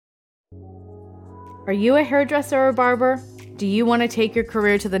Are you a hairdresser or barber? Do you want to take your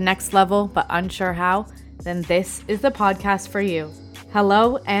career to the next level but unsure how? Then this is the podcast for you.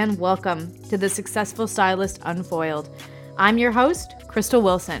 Hello and welcome to the Successful Stylist Unfoiled. I'm your host, Crystal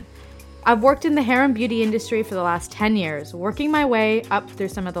Wilson. I've worked in the hair and beauty industry for the last 10 years, working my way up through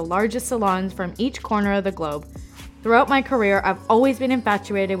some of the largest salons from each corner of the globe. Throughout my career, I've always been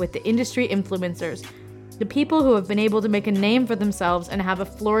infatuated with the industry influencers, the people who have been able to make a name for themselves and have a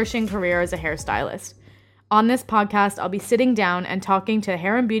flourishing career as a hairstylist. On this podcast, I'll be sitting down and talking to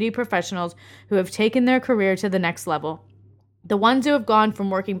hair and beauty professionals who have taken their career to the next level. The ones who have gone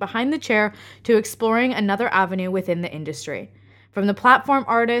from working behind the chair to exploring another avenue within the industry. From the platform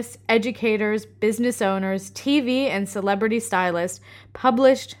artists, educators, business owners, TV and celebrity stylists,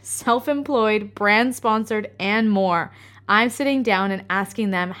 published, self-employed, brand-sponsored, and more, I'm sitting down and asking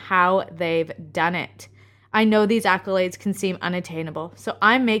them how they've done it. I know these accolades can seem unattainable, so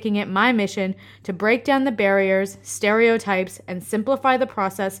I'm making it my mission to break down the barriers, stereotypes, and simplify the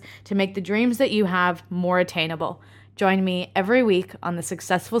process to make the dreams that you have more attainable. Join me every week on The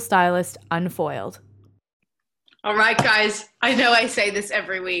Successful Stylist Unfoiled. All right, guys, I know I say this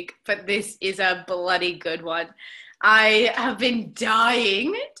every week, but this is a bloody good one. I have been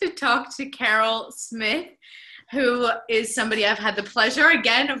dying to talk to Carol Smith, who is somebody I've had the pleasure,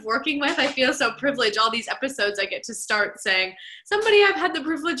 again, of working with. I feel so privileged. All these episodes I get to start saying, somebody I've had the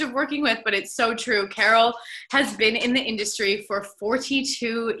privilege of working with, but it's so true. Carol has been in the industry for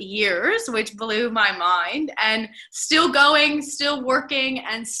 42 years, which blew my mind, and still going, still working,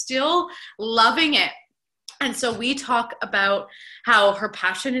 and still loving it. And so we talk about how her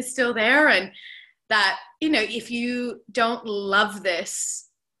passion is still there, and that, you know, if you don't love this,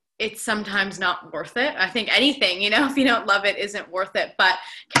 it's sometimes not worth it. I think anything, you know, if you don't love it, isn't worth it. But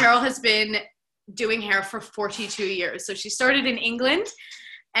Carol has been doing hair for 42 years. So she started in England,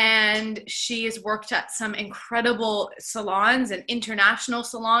 and she has worked at some incredible salons and international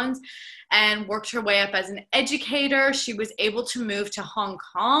salons and worked her way up as an educator. She was able to move to Hong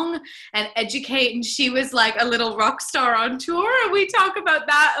Kong and educate, and she was like a little rock star on tour. And we talk about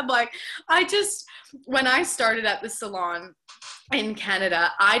that. I'm like, when I started at the salon in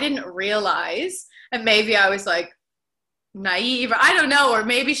Canada, I didn't realize, and maybe I was like naive, or I don't know, or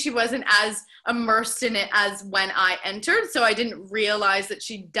maybe she wasn't as immersed in it as when I entered, so I didn't realize that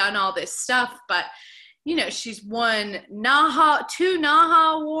she'd done all this stuff. But you know, she's won two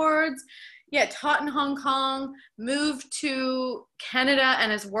NAHA awards, taught in Hong Kong, moved to Canada,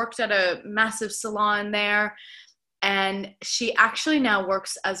 and has worked at a massive salon there. And she actually now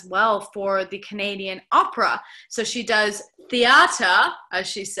works as well for the Canadian Opera. So she does theater, as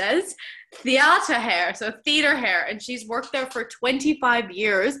she says, theater hair, so theater hair. And she's worked there for 25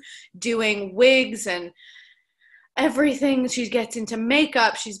 years doing wigs and everything. She gets into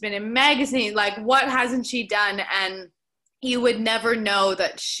makeup. She's been in magazines. Like, what hasn't she done? And you would never know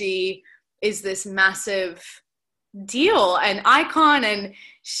that she is this massive deal and icon. And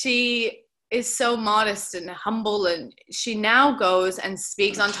she is so modest and humble, and she now goes and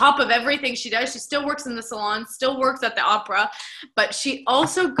speaks on top of everything she does. She still works in the salon, still works at the opera, but she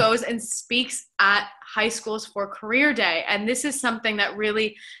also goes and speaks at high schools for Career Day. And this is something that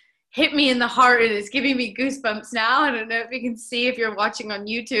really hit me in the heart, and it's giving me goosebumps now. I don't know if you can see if you're watching on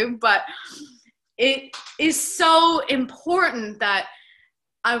YouTube, but it is so important that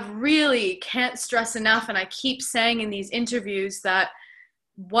I really can't stress enough, and I keep saying in these interviews, that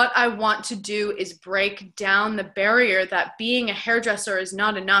what I want to do is break down the barrier that being a hairdresser is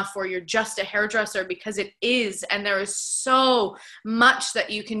not enough, or you're just a hairdresser, because it is, and there is so much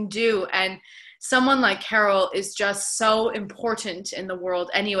that you can do. And someone like Carol is just so important in the world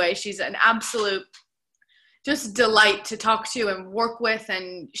anyway. She's an absolute just delight to talk to and work with,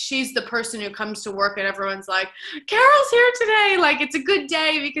 and she's the person who comes to work and everyone's like, Carol's here today, like it's a good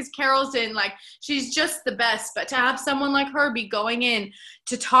day because Carol's in, like she's just the best. But to have someone like her be going in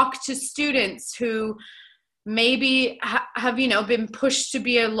to talk to students who maybe have, you know, been pushed to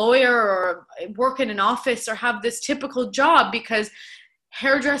be a lawyer or work in an office or have this typical job because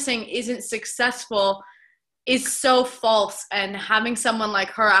hairdressing isn't successful, is so false. And having someone like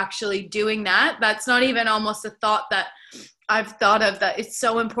her actually doing that, that's not even almost a thought that I've thought of, that it's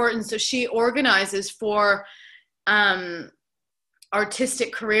so important. So she organizes for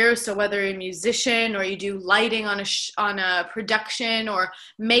artistic careers. So whether you're a musician or you do lighting on a production or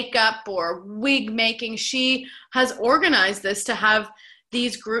makeup or wig making, she has organized this to have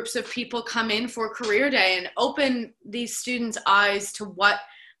these groups of people come in for Career Day and open these students' eyes to what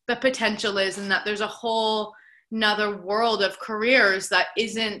the potential is, and that there's a whole another world of careers that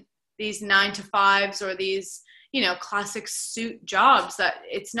isn't these 9-to-5s or these, classic suit jobs, that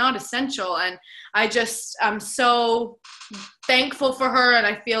it's not essential. And I'm so thankful for her, and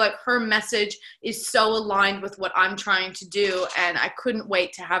I feel like her message is so aligned with what I'm trying to do, and I couldn't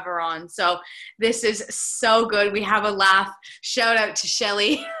wait to have her on. So this is so good. We have a laugh. Shout out to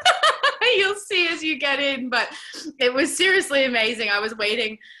Shelly. You'll see as you get in, but it was seriously amazing. I was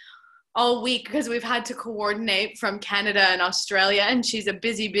waiting all week because we've had to coordinate from Canada and Australia, and she's a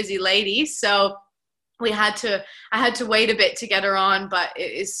busy lady. So I had to wait a bit to get her on, but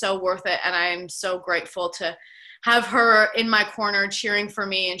it is so worth it. And I'm so grateful to have her in my corner cheering for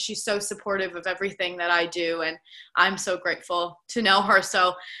me. And she's so supportive of everything that I do. And I'm so grateful to know her.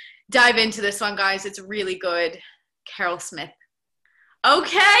 So dive into this one, guys. It's really good. Carol Smith.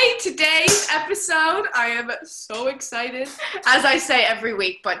 Okay, today's episode, I am so excited. As I say every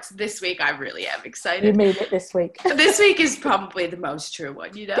week, but this week I really am excited. You made it this week. This week is probably the most true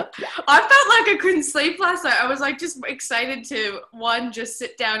one, I felt like I couldn't sleep last night. I was like just excited to, just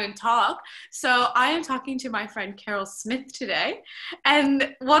sit down and talk. So I am talking to my friend Carol Smith today.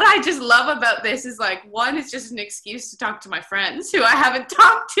 And what I just love about this is one, it's just an excuse to talk to my friends who I haven't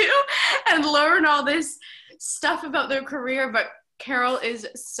talked to and learn all this stuff about their career. But Carol is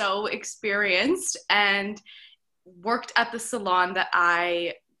so experienced and worked at the salon that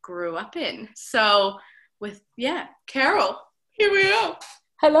I grew up in. So Carol, here we go.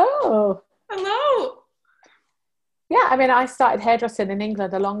 Hello. Yeah, I mean, I started hairdressing in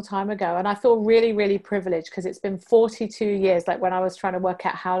England a long time ago, and I feel really, really privileged because it's been 42 years. Like when I was trying to work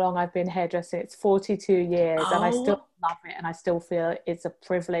out how long I've been hairdressing, it's 42 years, and I still love it, and I still feel it's a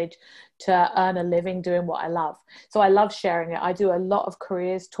privilege to earn a living doing what I love. So I love sharing it. I do a lot of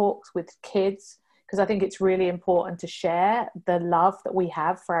careers talks with kids because I think it's really important to share the love that we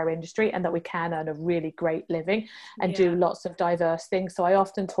have for our industry and that we can earn a really great living and do lots of diverse things. So I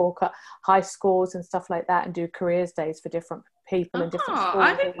often talk at high schools and stuff like that and do careers days for different people in different schools.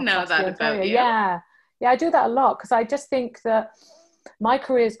 I didn't know that about you. Yeah, I do that a lot because I just think that my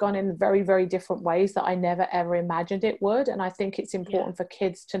career has gone in very, very different ways that I never ever imagined it would. And I think it's important for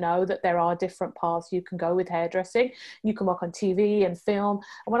kids to know that there are different paths you can go with hairdressing. You can work on TV and film.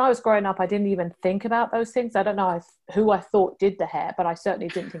 And when I was growing up, I didn't even think about those things. I don't know who I thought did the hair, but I certainly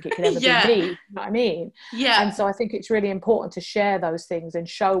didn't think it could ever be me. You know what I mean? Yeah. And so I think it's really important to share those things and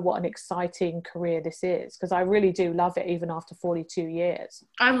show what an exciting career this is, because I really do love it even after 42 years.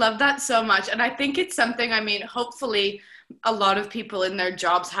 I love that so much. And I think it's something, hopefully a lot of people in their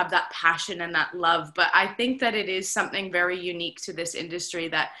jobs have that passion and that love, but I think that it is something very unique to this industry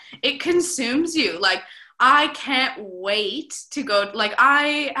that it consumes you. I can't wait to go,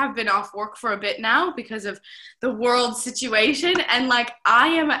 I have been off work for a bit now because of the world situation, and I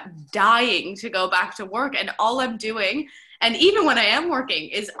am dying to go back to work, and all I'm doing, and even when I am working,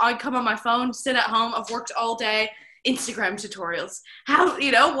 is I come on my phone, sit at home, I've worked all day, Instagram tutorials,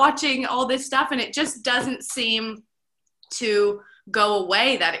 watching all this stuff, and it just doesn't seem to go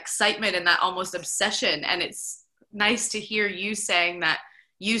away, that excitement and that almost obsession. And it's nice to hear you saying that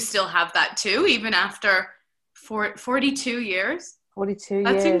you still have that too, even after 42 years. 42 years.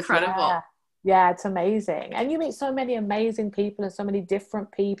 That's incredible. Yeah, it's amazing. And you meet so many amazing people and so many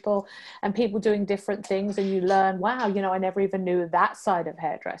different people and people doing different things, and you learn, wow, I never even knew that side of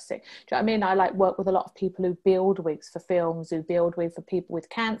hairdressing. Do you know what I mean? I work with a lot of people who build wigs for films, who build wigs for people with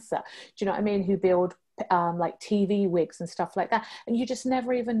cancer. Do you know what I mean? Who build TV wigs and stuff like that, and you just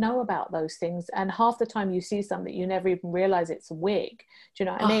never even know about those things, and half the time you see something you never even realize it's a wig. Do you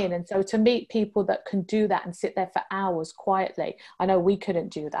know what I mean? And so to meet people that can do that and sit there for hours quietly, I know we couldn't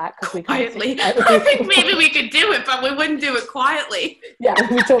do that because we quietly. I think maybe we could do it, but we wouldn't do it quietly. Yeah,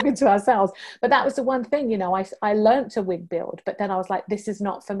 we were talking to ourselves. But that was the one thing, I learned to wig build, but then I was like, this is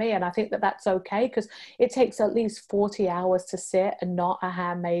not for me. And I think that that's okay, because it takes at least 40 hours to sit and not a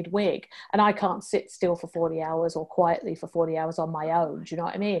handmade wig, and I can't sit still for 40 hours or quietly for 40 hours on my own. Do you know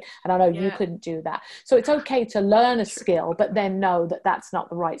what I mean? And I know you couldn't do that. So it's okay to learn a skill, but then know that that's not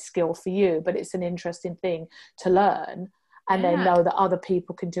the right skill for you, but it's an interesting thing to learn, and then know that other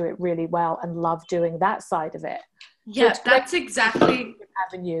people can do it really well and love doing that side of it. Yeah, so that's exactly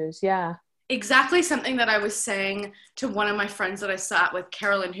avenues. Yeah. Exactly something that I was saying to one of my friends that I sat with,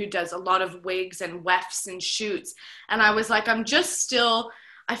 Carolyn, who does a lot of wigs and wefts and shoots. And I was like,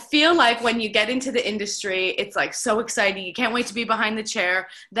 I feel like when you get into the industry, it's so exciting. You can't wait to be behind the chair.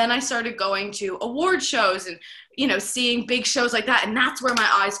 Then I started going to award shows and, seeing big shows like that. And that's where my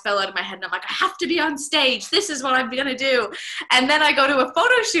eyes fell out of my head. And I'm like, I have to be on stage. This is what I'm going to do. And then I go to a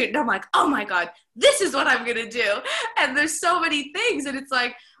photo shoot and I'm like, oh my God, this is what I'm going to do. And there's so many things. And it's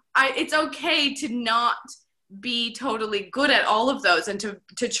it's okay to not be totally good at all of those and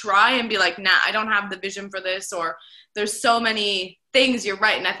to try and be like, nah, I don't have the vision for this, or there's so many things. You're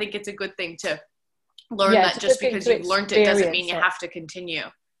right. And I think it's a good thing to learn that just because you've learned it doesn't mean you have to continue.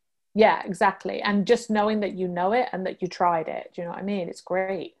 Yeah, exactly. And just knowing that you know it and that you tried it. Do you know what I mean? It's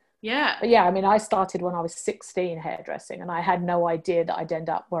great. Yeah. But yeah, I mean, I started when I was 16 hairdressing, and I had no idea that I'd end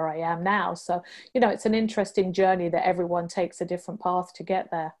up where I am now. So, it's an interesting journey that everyone takes a different path to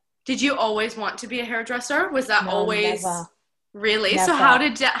get there. Did you always want to be a hairdresser? Was that always? Never. Really? Never. So how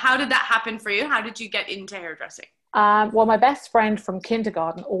did that happen for you? How did you get into hairdressing? Well, my best friend from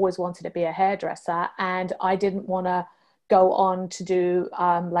kindergarten always wanted to be a hairdresser, and I didn't want to go on to do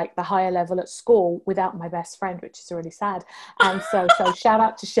like the higher level at school without my best friend, which is really sad. And so shout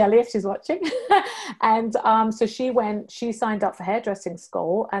out to Shelley if she's watching. And so she signed up for hairdressing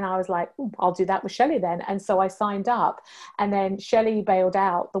school, and I was like, I'll do that with Shelley then. And so I signed up, and then Shelley bailed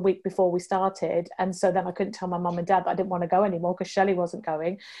out the week before we started. And so then I couldn't tell my mum and dad that I didn't want to go anymore because Shelley wasn't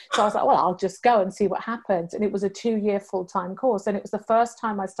going. So I was like, well, I'll just go and see what happens. And it was a 2-year full-time course. And it was the first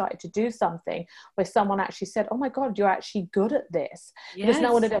time I started to do something where someone actually said, oh my God, you're actually good at this. Yes. Because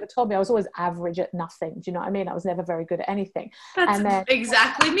no one had ever told me. I was always average at nothing. Do you know what I mean? I was never very good at anything. That's and then,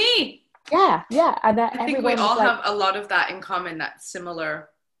 exactly me. Yeah. And then I think we all have a lot of that in common, that similar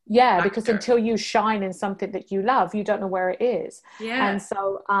factor. Because until you shine in something that you love, you don't know where it is. Yeah. And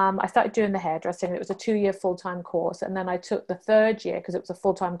so I started doing the hairdressing. It was a 2-year full-time course. And then I took the 3rd year, because it was a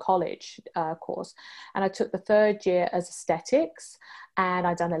full-time college course. And I took the 3rd year as aesthetics. And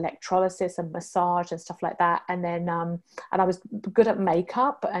I'd done electrolysis and massage and stuff like that. And then, and I was good at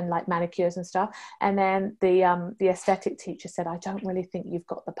makeup and like manicures and stuff. And then the aesthetic teacher said, I don't really think you've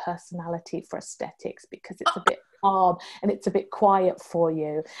got the personality for aesthetics because it's a bit calm and it's a bit quiet for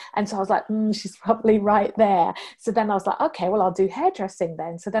you. And so I was like, she's probably right there. So then I was like, okay, well, I'll do hairdressing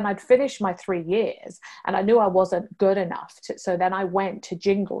then. So then I'd finished my 3 years and I knew I wasn't good enough. So then I went to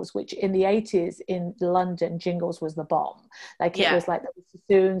Jingles, which in the 80s in London, Jingles was the bomb. Like it was like, there was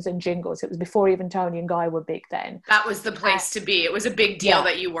Sassoons and Jingles. It was before even Tony and Guy were big then. That was the place to be. It was a big deal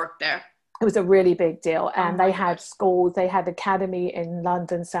that you worked there. It was a really big deal. And they had schools, they had academy in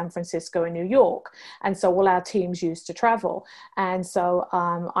London, San Francisco, and New York. And so all our teams used to travel. And so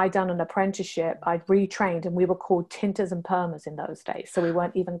I'd done an apprenticeship, I'd retrained, and we were called tinters and permers in those days. So we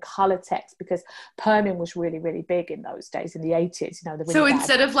weren't even color techs because perming was really, really big in those days, in the 80s. So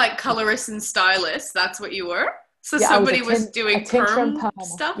instead of like colorists and stylists, that's what you were? So somebody was doing perm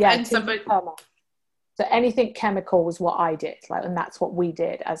stuff? Yeah, and somebody... permer. So anything chemical was what I did, and that's what we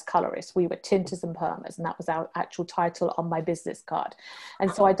did as colorists. We were tinters and permers, and that was our actual title on my business card.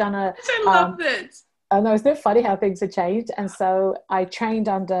 And so I love this. I know, isn't it funny how things have changed? And so I trained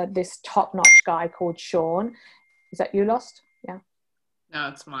under this top-notch guy called Sean. Is that you lost? Yeah. No,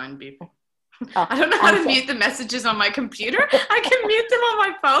 it's mine, beeping. I don't know how to mute the messages on my computer. I can mute them on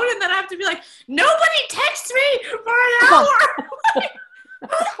my phone, and then I have to be like, nobody text me for an hour.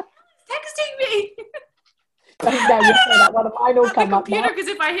 Texting me. That one of mine will come up now. Because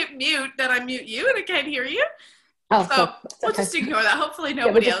if I hit mute, then I mute you and I can't hear you. Oh, so we'll just ignore that. Hopefully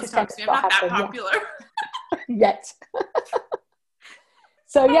nobody else talks to me. I'm not that popular. Yet.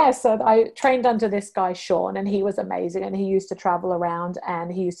 So I trained under this guy, Sean, and he was amazing. And he used to travel around and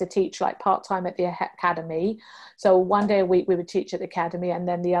he used to teach like part-time at the academy. So one day a week we would teach at the academy. And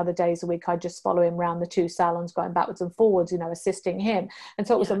then the other days a week, I'd just follow him around the 2 salons, going backwards and forwards, assisting him. And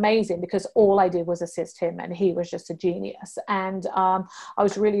so it was amazing because all I did was assist him and he was just a genius. And I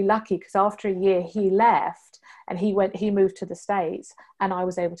was really lucky because after a year he left. And he moved to the States and I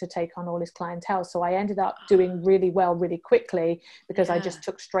was able to take on all his clientele. So I ended up doing really well, really quickly because I just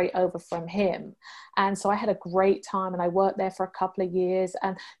took straight over from him. And so I had a great time and I worked there for a couple of years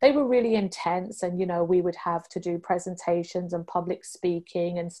and they were really intense. And, we would have to do presentations and public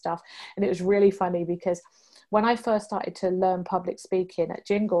speaking and stuff. And it was really funny because when I first started to learn public speaking at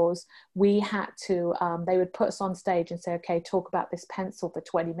Jingles, we had to, they would put us on stage and say, okay, talk about this pencil for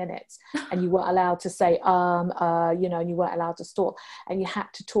 20 minutes. And you weren't allowed to say, and you weren't allowed to stall. And you had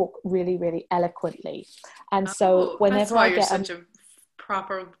to talk really, really eloquently. And so whenever I get such a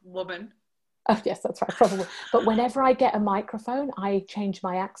proper woman. Oh, yes, that's right, probably. But whenever I get a microphone, I change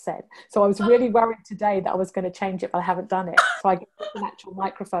my accent. So I was really worried today that I was going to change it, but I haven't done it. So I get an actual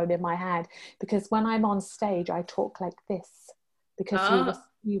microphone in my hand because when I'm on stage, I talk like this because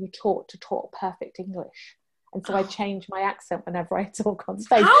we were taught to talk perfect English. And so I change my accent whenever I talk on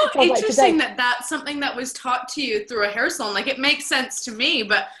stage. How interesting that that's something that was taught to you through a hair salon. Like, it makes sense to me,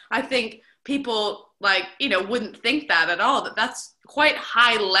 but I think people wouldn't think that at all, that's quite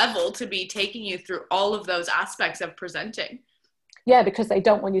high level to be taking you through all of those aspects of presenting. Yeah, because they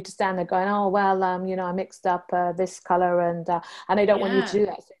don't want you to stand there going, oh, well, I mixed up this color and they don't want you to Yeah. do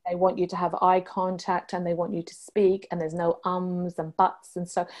that. So they want you to have eye contact and they want you to speak and there's no ums and buts. And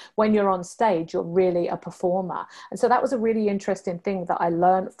so when you're on stage, you're really a performer. And so that was a really interesting thing that I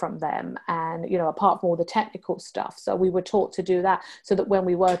learned from them. And, apart from all the technical stuff. So we were taught to do that so that when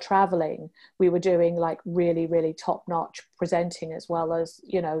we were traveling, we were doing like really, really top notch presenting as well as,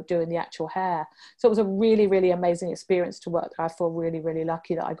 doing the actual hair. So it was a really, really amazing experience to work there. I feel really, really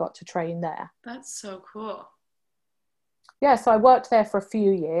lucky that I got to train there. That's so cool. Yeah, so I worked there for a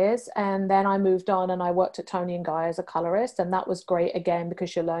few years and then I moved on and I worked at Toni and Guy as a colorist, and that was great again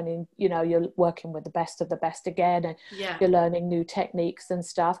because you're learning, you're working with the best of the best again, and Yeah. you're learning new techniques and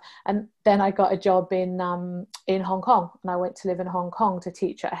stuff. And then I got a job in Hong Kong, and I went to live in Hong Kong to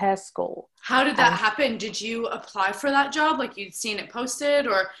teach at a hair school. How did that happen? Did you apply for that job? Like you'd seen it posted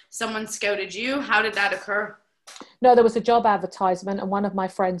or someone scouted you? How did that occur? No, there was a job advertisement and one of my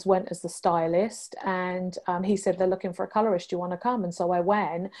friends went as the stylist, and he said, they're looking for a colorist. Do you want to come? And so I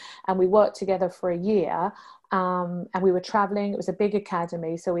went and we worked together for a year. And we were traveling. It was a big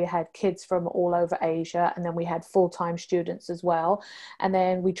academy. So we had kids from all over Asia, and then we had full-time students as well. And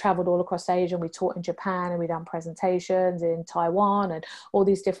then we traveled all across Asia, and we taught in Japan, and we done presentations in Taiwan and all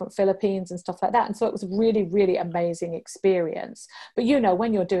these different Philippines and stuff like that. And so it was a really, really amazing experience. But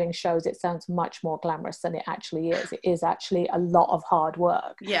when you're doing shows, it sounds much more glamorous than it actually is. It is actually a lot of hard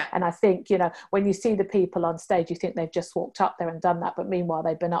work. Yeah. And I think, when you see the people on stage, you think they've just walked up there and done that. But meanwhile,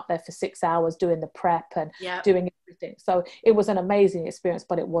 they've been up there for 6 hours doing the prep and doing everything. So it was an amazing experience,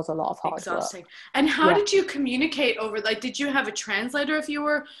 but it was a lot of hard Exhausting. work. And how did you communicate over, like, did you have a translator if you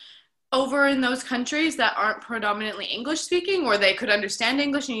were over in those countries that aren't predominantly English speaking, or they could understand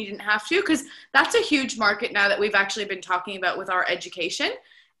English and you didn't have to? Because that's a huge market now that we've actually been talking about with our education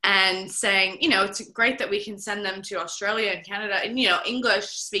and saying, it's great that we can send them to Australia and Canada and, English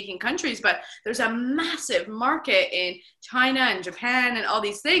speaking countries, but there's a massive market in China and Japan and all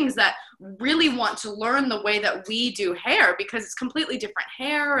these things that really want to learn the way that we do hair because it's completely different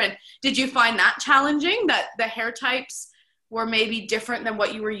hair. And did you find that challenging, that the hair types were maybe different than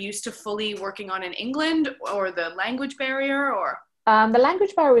what you were used to fully working on in England, or the language barrier, or? The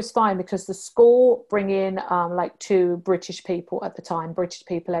language barrier was fine because the school bring in like 2 British people at the time, British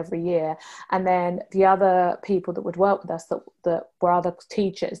people every year. And then the other people that would work with us that were other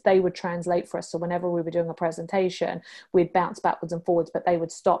teachers, they would translate for us. So whenever we were doing a presentation, we'd bounce backwards and forwards, but they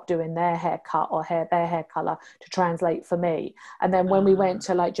would stop doing their haircut or their hair color to translate for me. And then when we went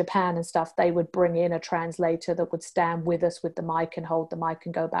to like Japan and stuff, they would bring in a translator that would stand with us with the mic and hold the mic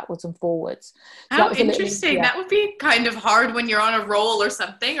and go backwards and forwards. So how interesting. That would be kind of hard when you're on a roll or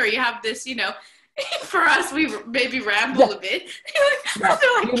something, or you have this, for us, we maybe ramble a bit. They're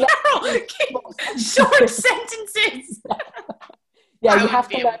like, Carol, short sentences. Yeah, you have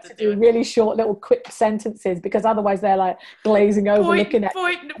to learn to do really short little quick sentences because otherwise they're like glazing over looking at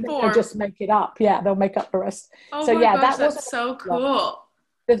it. They'll just make it up. Yeah, they'll make up the rest. Oh so my yeah, gosh, that was that's so cool.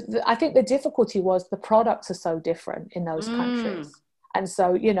 I think the difficulty was the products are so different in those countries. And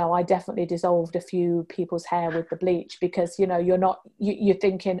so, I definitely dissolved a few people's hair with the bleach because, you're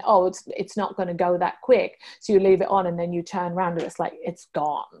thinking, oh, it's not going to go that quick. So you leave it on and then you turn around and it's like, it's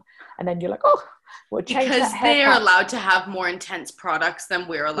gone. And then you're like, oh, we'll change that because they're allowed to have more intense products than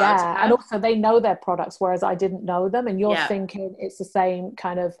we're allowed to have. And also they know their products, whereas I didn't know them. And you're thinking it's the same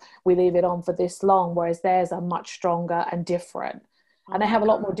kind of, we leave it on for this long, whereas theirs are much stronger and different. And they have a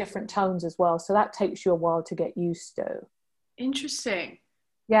lot more different tones as well. So that takes you a while to get used to. Interesting.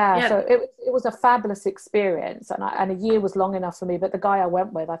 Yeah, so it was a fabulous experience, and a year was long enough for me. But the guy I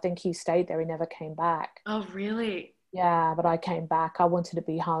went with, I think he stayed there. He never came back. Oh, really? Yeah, but I came back. I wanted to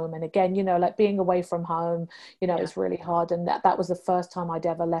be home, and again, like being away from home, it's really hard. And that was the first time I'd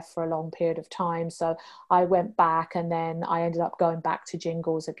ever left for a long period of time. So I went back, and then I ended up going back to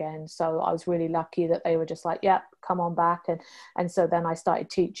Jingles again. So I was really lucky that they were just like, "Yeah, come on back," and so then I started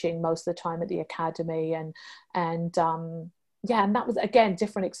teaching most of the time at the academy, and that was, again,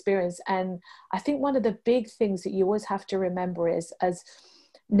 different experience. And I think one of the big things that you always have to remember is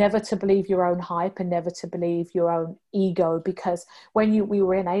never to believe your own hype and never to believe your own ego, because when we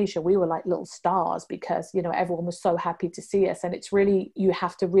were in Asia, we were like little stars because, everyone was so happy to see us. And it's really, you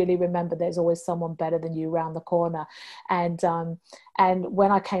have to really remember there's always someone better than you around the corner. And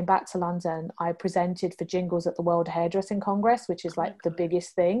when I came back to London, I presented for Jingles at the World Hairdressing Congress, which is like the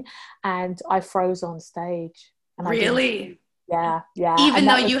biggest thing. And I froze on stage. And really? Yeah. Even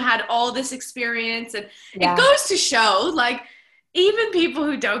though you had all this experience, and it goes to show, like, even people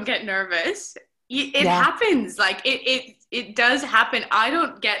who don't get nervous, it happens. Like it does happen. I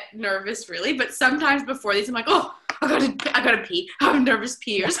don't get nervous really, but sometimes before these, I'm like, oh, I gotta pee. I'm nervous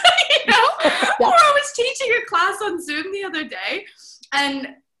peers, you know? Yeah. Or I was teaching a class on Zoom the other day,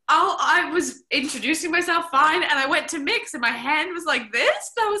 and I was introducing myself fine, and I went to mix, and my hand was like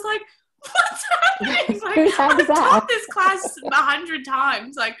this. And I was like, what's happening? Like, Whose hand I've is that? taught this class 100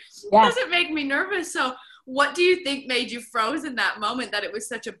 times. Like, Yeah. does it make me nervous? So what do you think made you froze in that moment, that it was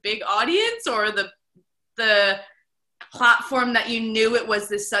such a big audience, or the platform that you knew it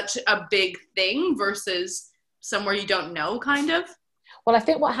was such a big thing versus somewhere you don't know, kind of? Well, I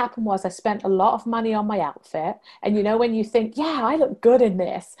think what happened was I spent a lot of money on my outfit. And you know, when you think, yeah, I look good in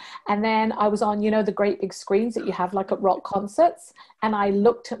this. And then I was on, you know, the great big screens that you have like at rock concerts. And I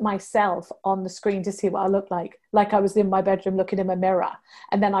looked at myself on the screen to see what I looked like I was in my bedroom looking in a mirror.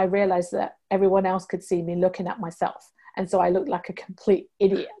 And then I realized that everyone else could see me looking at myself. And so I looked like a complete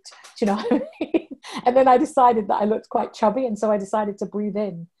idiot. Do you know what I mean? And then I decided that I looked quite chubby. And so I decided to breathe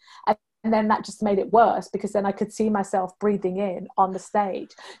in. And then that just made it worse, because then I could see myself breathing in on the stage.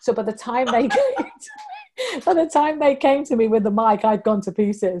 So by the time they came to me with the mic, I'd gone to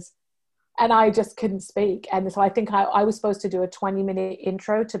pieces and I just couldn't speak. And so I think I was supposed to do a 20-minute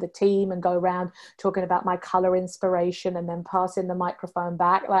intro to the team and go around talking about my color inspiration and then passing the microphone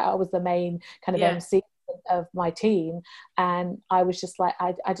back. Like I was the main kind of MC of my team. And I was just like,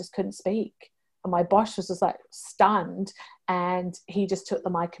 I just couldn't speak. And my boss was just like stunned, and he just took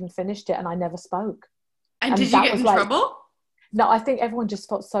the mic and finished it, and I never spoke. And did you get in trouble? No, I think everyone just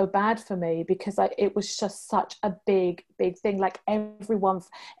felt so bad for me, because it was just such a big thing. Like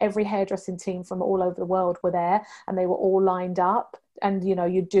every hairdressing team from all over the world were there, and they were all lined up. And, you know,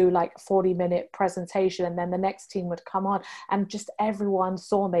 you'd do like 40-minute presentation, and then the next team would come on, and just everyone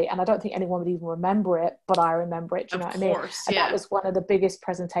saw me. And I don't think anyone would even remember it, but I remember it. Do you know what I mean? And that was one of the biggest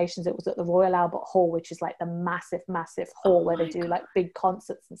presentations. It was at the Royal Albert Hall, which is like the massive hall where they do like big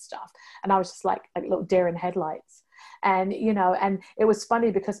concerts and stuff. And I was just like little deer in headlights. And, you know, and it was funny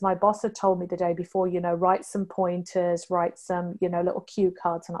because my boss had told me the day before, you know, write some pointers, write some, you know, little cue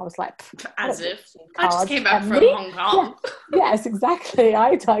cards. And I was like, as if I just came back from Hong Kong. Yeah. Yes, exactly.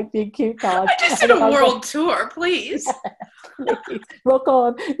 I typed the cue cards. I just did a world tour, please. Yeah, please. Rock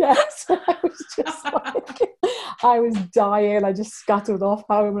on. Yes. I was just like, I was dying. I just scuttled off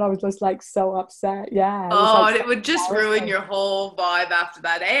home, and I was just like so upset. Yeah. And it would just ruin your whole vibe after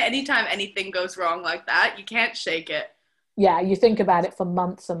that. Anytime anything goes wrong like that, you can't shake it. Yeah, you think about it for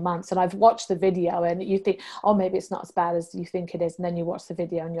months and months. And I've watched the video, and you think, oh, maybe it's not as bad as you think it is. And then you watch the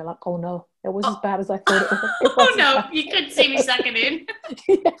video and you're like, oh no, it was as bad as I thought it was. Oh no, you couldn't see me second in.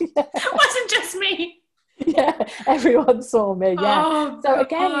 Yeah. It wasn't just me. Yeah, everyone saw me. Yeah. Oh, so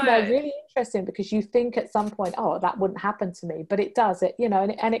again, you know, really interesting, because you think at some point, oh, that wouldn't happen to me, but it does. It, you know,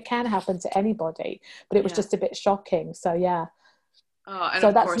 and it can happen to anybody. But it was just a bit shocking. So yeah.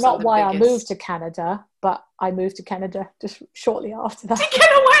 So that's not why I moved to Canada, but I moved to Canada just shortly after that. To get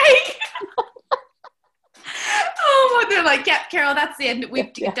away. Oh, they're like, yeah, Carol, that's the end.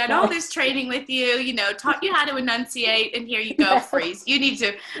 We've done all this training with you, you know, taught you how to enunciate, and here you go, freeze. You need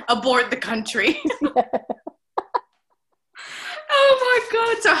to abort the country. Oh my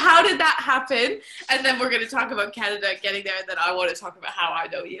God. So how did that happen? And then we're going to talk about Canada getting there, and then I want to talk about how I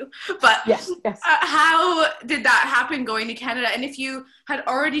know you. But yes. How did that happen, going to Canada? And if you had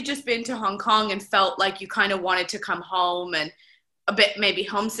already just been to Hong Kong and felt like you kind of wanted to come home and a bit maybe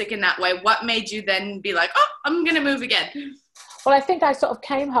homesick in that way, what made you then be like, oh, I'm going to move again? Well, I think I sort of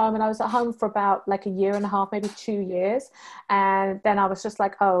came home, and I was at home for about like a year and a half, maybe 2 years. And then I was just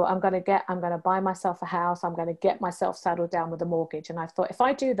like, oh, I'm going to buy myself a house. I'm going to get myself settled down with a mortgage. And I thought, if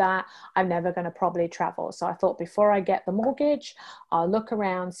I do that, I'm never going to probably travel. So I thought, before I get the mortgage, I'll look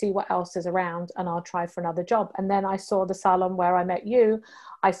around, see what else is around, and I'll try for another job. And then I saw the salon where I met you.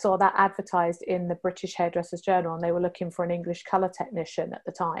 I saw that advertised in the British Hairdressers Journal, and they were looking for an English colour technician at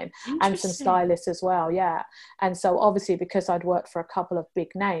the time, and some stylists as well. Yeah. And so obviously, because I'd worked for a couple of big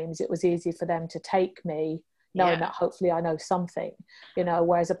names, it was easy for them to take me, knowing that hopefully I know something, you know,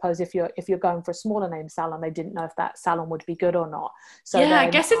 whereas if you're going for a smaller name salon, they didn't know if that salon would be good or not. So yeah, I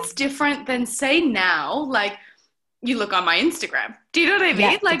guess it's different than, say, now, like, you look on my Instagram. Do you know what I mean?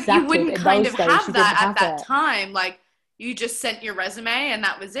 Yeah, like, exactly. you wouldn't In kind those of days, have you that didn't at have that it. time. Like, you just sent your resume and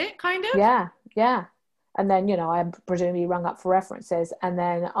that was it, kind of? Yeah. And then, you know, I presumably rung up for references. And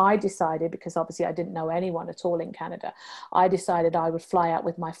then I decided, because obviously I didn't know anyone at all in Canada, I decided I would fly out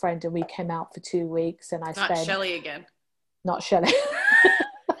with my friend, and we came out for 2 weeks. And Not Shelley again. Not Shelley.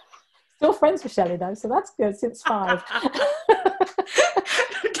 Still friends with Shelley, though, so that's good, since 5. Don't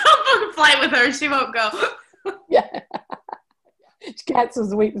book a flight with her. She won't go. Yeah. She cancels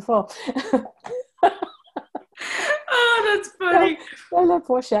the week before. Oh, Oh, that's funny. No,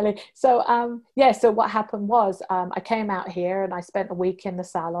 poor Shelley. So, so what happened was I came out here and I spent a week in the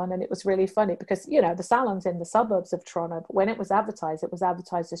salon, and it was really funny because, the salon's in the suburbs of Toronto, but when it was advertised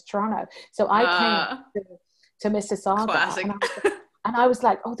as Toronto. So I came to Mississauga. Classic. And I was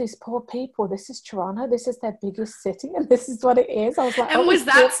like, oh, these poor people, this is Toronto, this is their biggest city, and this is what it is. I was like, and was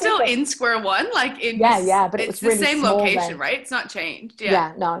that still in Square One? Like but it was the really same small location, then. right? It's not changed.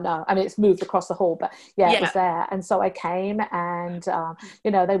 No. I mean, it's moved across the hall, but it was there. And so I came and,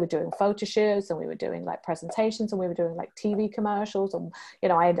 they were doing photo shoots, and we were doing like presentations, and we were doing like TV commercials. And,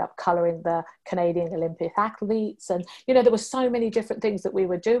 I ended up coloring the Canadian Olympic athletes. And, there were so many different things that we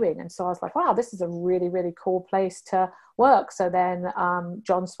were doing. And so I was like, wow, this is a really, really cool place to work. So then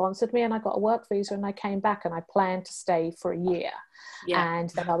John sponsored me, and I got a work visa, and I came back, and I planned to stay for a year. And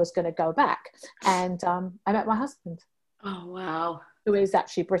then I was going to go back. And I met my husband. Oh, wow. Who is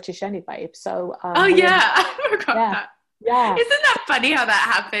actually British anyway. So I forgot that. Yeah. Isn't that funny how that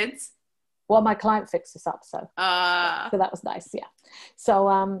happens? Well, my client fixed us up, so that was nice. Yeah.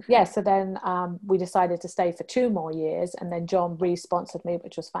 So so then we decided to stay for 2 more years, and then John re-sponsored me,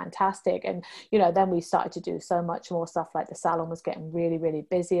 which was fantastic. And then we started to do so much more stuff. Like the salon was getting really, really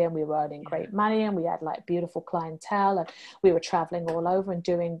busy, and we were earning great money, and we had like beautiful clientele, and we were traveling all over and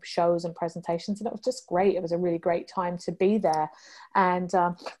doing shows and presentations, and it was just great. It was a really great time to be there. And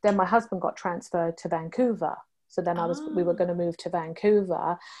then my husband got transferred to Vancouver. So then we were going to move to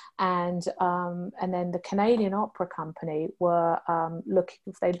Vancouver, and then the Canadian Opera Company were looking.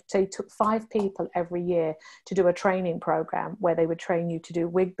 They took 5 people every year to do a training program where they would train you to do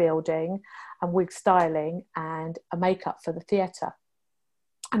wig building and wig styling and a makeup for the theatre.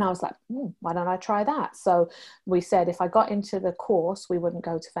 And I was like, why don't I try that? So we said if I got into the course, we wouldn't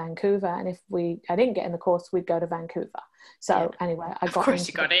go to Vancouver. And if I didn't get in the course, we'd go to Vancouver. So anyway, I got in. Of course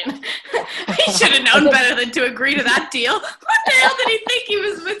you got in. He should have known better than to agree to that deal. What the hell did he think? He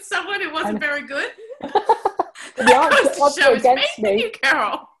was with someone who wasn't very good? The answer against me. You,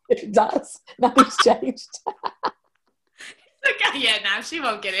 Carol. It does. Nothing's changed. Now she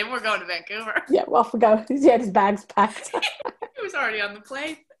won't get in. We're going to Vancouver. Yeah, well, off we go. He had his bags packed. He was already on the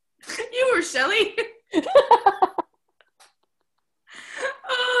plane. You were Shelley.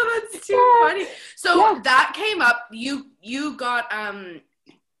 Oh, that's too funny. So that came up. You got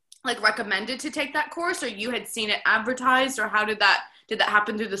recommended to take that course, or you had seen it advertised, or how did that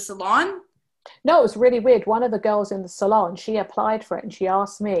happen through the salon? No, it was really weird. One of the girls in the salon, she applied for it, and she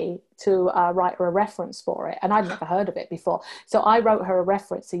asked me to write her a reference for it. And I'd never heard of it before. So I wrote her a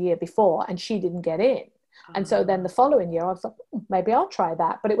reference a year before, and she didn't get in. And so then the following year, I was like, maybe I'll try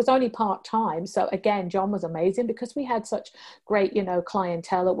that. But it was only part-time. So again, John was amazing because we had such great,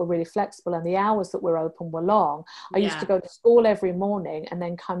 clientele that were really flexible, and the hours that were open were long. I used to go to school every morning and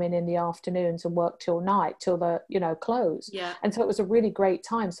then come in the afternoons and work till night, till the, close. Yeah. And so it was a really great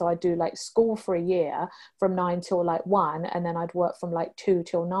time. So I'd do like school for a year from 9 till like 1, and then I'd work from like 2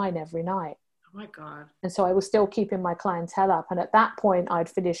 till 9 every night. Oh my God. And so I was still keeping my clientele up. And at that point, I'd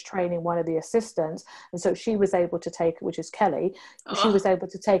finished training one of the assistants. And so she was able to take, which is Kelly, she was able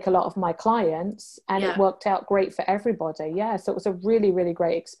to take a lot of my clients, and it worked out great for everybody. Yeah. So it was a really, really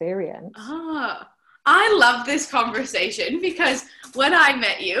great experience. I love this conversation because when I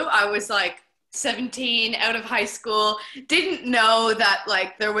met you, I was like 17, out of high school, didn't know that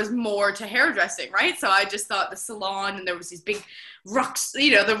like there was more to hairdressing, right? So I just thought the salon, and there was these big rocks,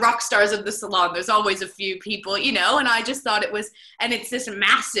 the rock stars of the salon. There's always a few people, and I just thought it was, and it's this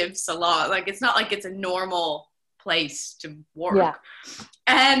massive salon. Like, it's not like it's a normal place to work. Yeah.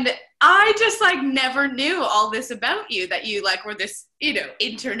 And I just like never knew all this about you, that you like were this,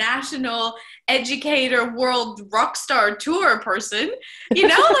 international educator, world rock star tour person,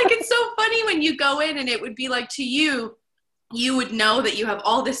 like it's so funny when you go in and it would be like to you would know that you have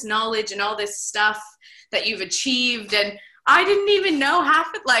all this knowledge and all this stuff that you've achieved. And I didn't even know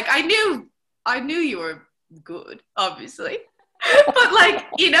half it. Like I knew you were good, obviously. But like,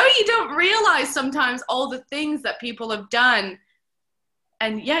 you don't realize sometimes all the things that people have done.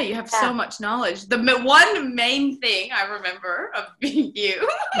 And you have so much knowledge. The one main thing I remember of you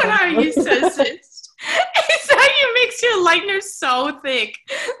when I used to assist is how you mix your lightener so thick,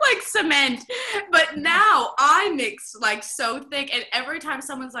 like cement. But now I mix like so thick, and every time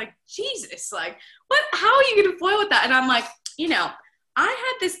someone's like, Jesus, like, how are you going to foil with that? And I'm like, I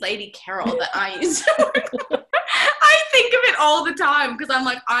had this lady, Carol, that I used to work with. I think of it all the time because I'm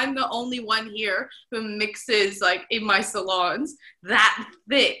like, I'm the only one here who mixes like in my salons that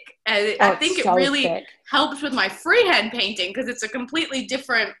thick. And I think it really helps with my freehand painting because it's a completely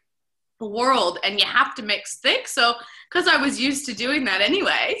different world, and you have to mix thick. So because I was used to doing that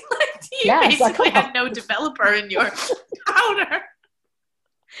anyway, like you basically had no developer in your powder.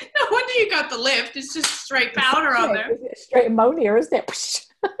 No wonder you got the lift. It's just straight powder on there. Straight ammonia, isn't it?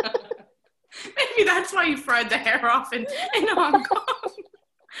 Maybe that's why you fried the hair off in Hong Kong.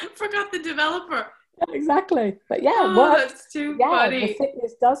 Forgot the developer. Exactly. But yeah, it works. That's too funny. The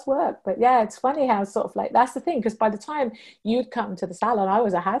thickness does work. But yeah, it's funny how sort of like, that's the thing, because by the time you'd come to the salon, I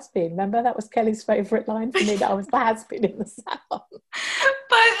was a has-been. Remember, that was Kelly's favorite line for me, that I was the has-been in the salon.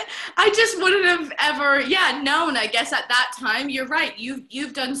 But I just wouldn't have ever, known, I guess at that time. You're right.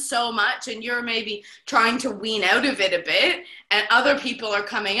 You've done so much, and you're maybe trying to wean out of it a bit, and other people are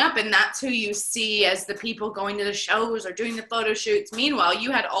coming up, and that's who you see as the people going to the shows or doing the photo shoots. Meanwhile,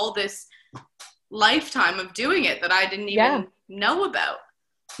 you had all this lifetime of doing it that I didn't even know about.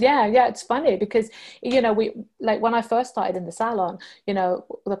 Yeah, it's funny because, you know, we, like when I first started in the salon, you know,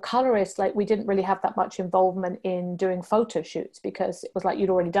 the colorist, like we didn't really have that much involvement in doing photo shoots because it was like you'd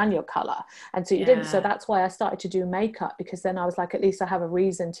already done your color, and so you didn't. So that's why I started to do makeup, because then I was like, at least I have a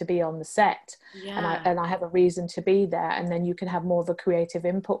reason to be on the set, and I have a reason to be there, and then you can have more of a creative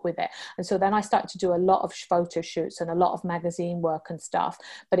input with it. And so then I started to do a lot of photo shoots and a lot of magazine work and stuff,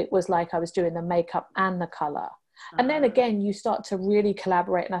 but it was like I was doing the makeup and the color. And then again, you start to really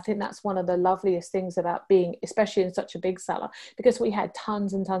collaborate. And I think that's one of the loveliest things about being, especially in such a big salon, because we had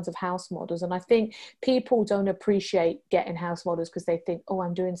tons and tons of house models. And I think people don't appreciate getting house models because they think, oh,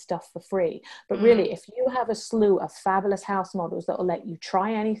 I'm doing stuff for free. But really, if you have a slew of fabulous house models that will let you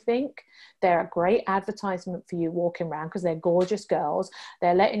try anything, they're a great advertisement for you walking around because they're gorgeous girls.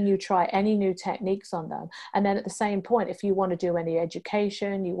 They're letting you try any new techniques on them. And then at the same point, if you want to do any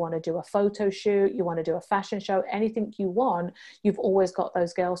education, you want to do a photo shoot, you want to do a fashion show, anything you want, you've always got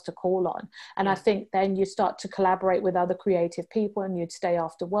those girls to call on. And I think then you start to collaborate with other creative people, and you'd stay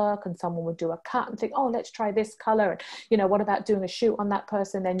after work and someone would do a cut and think, oh, let's try this color. And, you know, what about doing a shoot on that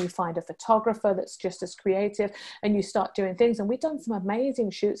person? Then you find a photographer that's just as creative, and you start doing things. And we've done some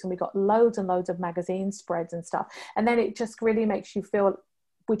amazing shoots, and we got loads and loads of magazine spreads and stuff. And then it just really makes you feel,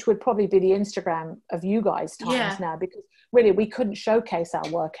 which would probably be the Instagram of you guys times now, because really we couldn't showcase our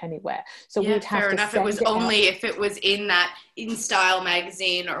work anywhere. So we'd have to enough. It was only if it was in that InStyle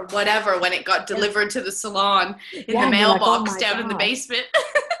magazine or whatever, when it got delivered to the salon in the mailbox down in the basement.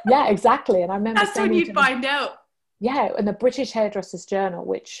 Yeah, exactly. And I remember that's when you'd find out. Yeah, and the British Hairdressers Journal,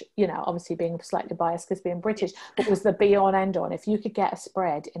 which, you know, obviously being slightly biased because being British, but was the be on end on. If you could get a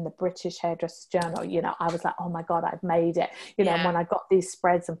spread in the British Hairdressers Journal, you know, I was like, oh my God, I've made it. You know, and when I got these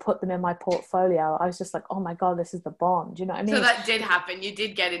spreads and put them in my portfolio, I was just like, oh my God, this is the bomb. Do you know what I mean? So that did happen. You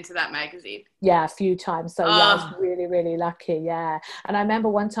did get into that magazine. Yeah, a few times. So I was really, really lucky. Yeah. And I remember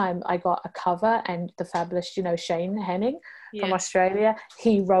one time I got a cover, and the fabulous, you know, Shane Henning from Australia,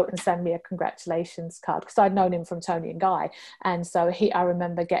 he wrote and sent me a congratulations card because I'd known him from Tony and Guy. And so I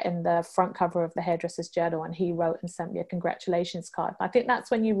remember getting the front cover of the Hairdressers Journal, and he wrote and sent me a congratulations card. I think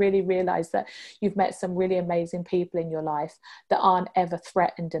that's when you really realize that you've met some really amazing people in your life that aren't ever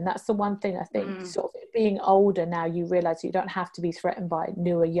threatened. And that's the one thing I think, sort of being older now, you realize you don't have to be threatened by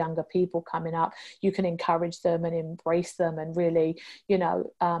newer, younger people coming up. You can encourage them and embrace them and really, you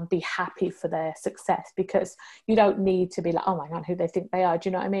know, be happy for their success, because you don't need to be like, oh my God, who they think they are. Do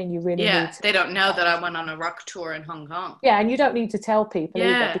you know what I mean? You really need to. They don't know that I went on a rock tour in Hong Kong. Yeah, and you don't need to tell people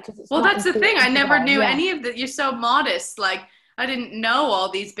either, because it's that's the thing. I never knew any of that. You're so modest. Like, I didn't know all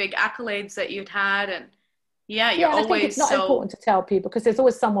these big accolades that you'd had, and you're always I think it's not important to tell people, because there's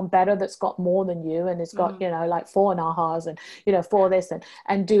always someone better that's got more than you, and it's got, you know, like 4 Nahas and, you know, 4 this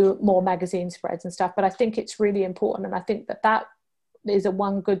and do more magazine spreads and stuff. But I think it's really important, and I think that is a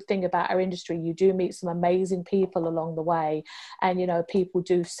one good thing about our industry. You do meet some amazing people along the way, and, you know, people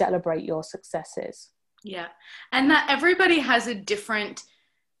do celebrate your successes. Yeah. And that everybody has a different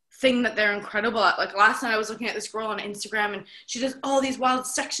thing that they're incredible at. Like last night I was looking at this girl on Instagram, and she does all these wild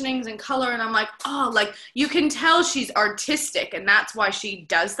sectionings and color, and I'm like, oh, like you can tell she's artistic, and that's why she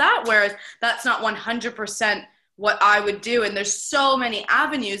does that, whereas that's not 100% what I would do. And there's so many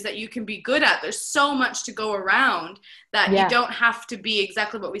avenues that you can be good at. There's so much to go around that you don't have to be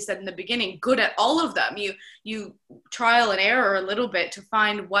exactly what we said in the beginning, good at all of them. You trial and error a little bit to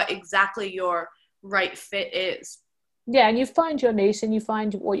find what exactly your right fit is. Yeah, and you find your niche and you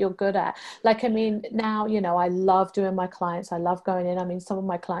find what you're good at. Like, I mean, now, you know, I love doing my clients. I love going in. I mean, some of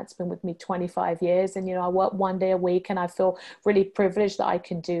my clients have been with me 25 years, and, you know, I work 1 day a week, and I feel really privileged that I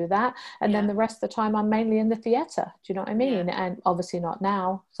can do that. And then the rest of the time I'm mainly in the theatre. Do you know what I mean? And obviously not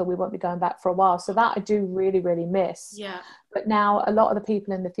now, so we won't be going back for a while. So that I do really, really miss. Yeah. But now a lot of the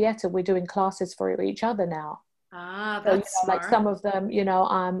people in the theatre, we're doing classes for each other now. Ah, So, that's like smart. some of them,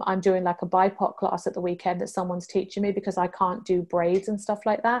 I'm doing like a BIPOC class at the weekend that someone's teaching me because I can't do braids and stuff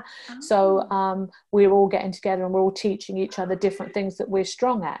like that. So Oh, we're all getting together and we're all teaching each other different things that we're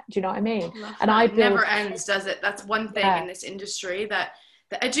strong at. Do you know what I mean? love And that. I It never build, ends, does it? That's one thing in yeah, this industry, that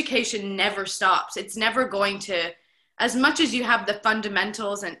the education never stops. It's never going to, as much as you have the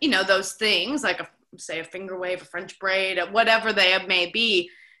fundamentals and, those things like say a finger wave, a French braid, whatever they may be,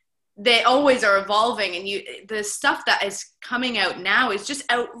 they always are evolving, and the stuff that is coming out now is just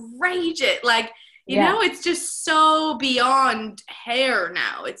outrageous. Like, yeah, it's just so beyond hair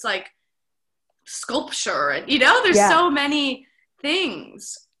now. It's like sculpture, and there's yeah. so many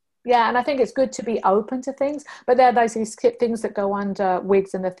things. Yeah, and I think it's good to be open to things, but there are these things that go under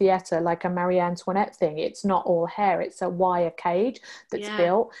wigs in the theatre, like a Marie Antoinette thing. It's not all hair; it's a wire cage that's Yeah,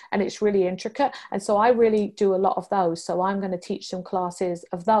 built, and it's really intricate. And so I really do a lot of those. So I'm going to teach some classes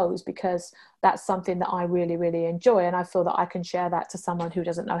of those because that's something that I really, really enjoy, and I feel that I can share that to someone who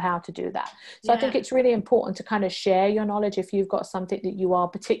doesn't know how to do that. So I think yeah, it's really important to kind of share your knowledge if you've got something that you are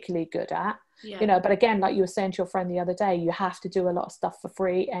particularly good at. yeah, But again, like you were saying to your friend the other day, you have to do a lot of stuff for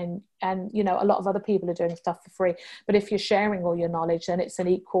free, and a lot of other people are doing stuff for free, but if you're sharing all your knowledge, then it's an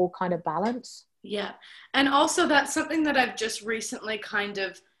equal kind of balance. yeah. And also, that's something that I've just recently kind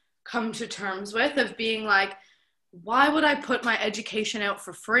of come to terms with, of being like, why would I put my education out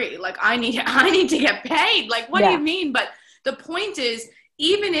for free? Like, I need to get paid. Like, what do you Yeah, mean? But the point is,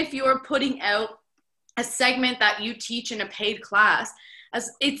 even if you're putting out a segment that you teach in a paid class, as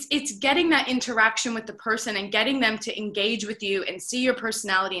it's getting that interaction with the person and getting them to engage with you and see your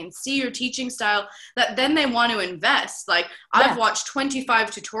personality and see your teaching style, that then they want to invest. Like, I've yeah, watched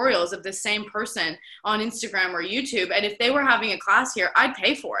 25 tutorials of the same person on Instagram or YouTube, and if they were having a class here, I'd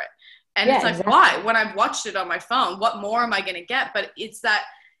pay for it. And it's yeah, like, why? exactly. When I've watched it on my phone, what more am I going to get? But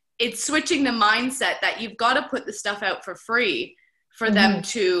it's switching the mindset that you've got to put the stuff out for free for them Hmm.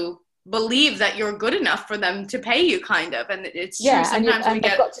 to believe that you're good enough for them to pay you, kind of. And it's true. Yeah, Sometimes we and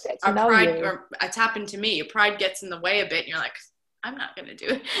they've get got to get to our know pride, you. or it's happened to me. Your pride gets in the way a bit, and you're like, I'm not going to do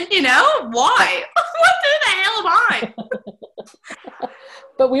it. Why? What the hell am I?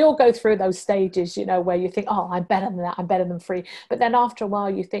 But we all go through those stages, where you think, oh, I'm better than that, I'm better than free. But then after a while,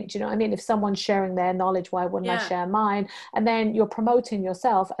 you think, do you know what I mean? If someone's sharing their knowledge, why wouldn't I Yeah. share mine? And then you're promoting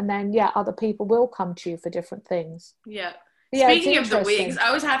yourself, and then, yeah, other people will come to you for different things. Yeah. Yeah, it's Speaking of the wigs, interesting.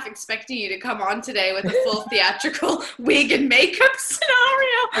 I was half expecting you to come on today with a full theatrical wig and makeup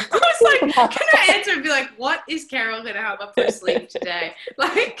scenario. I I did was think like, about can I answer and be like, what is Carol going to have up her sleeve that. today?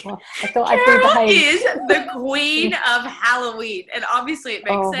 Like, Well, I thought I'd be Carol behaved. is the queen of Halloween. And obviously, it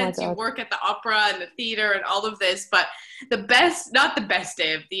makes Oh my sense. You God. work at the opera and the theater and all of this, but not the best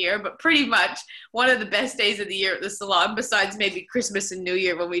day of the year, but pretty much one of the best days of the year at the salon, besides maybe Christmas and New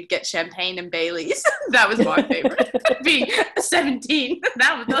Year when we'd get champagne and Baileys. That was my favorite. Being 17,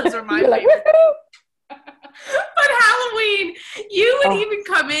 those were my You're like, favorite. woohoo! But Halloween, you would Oh, even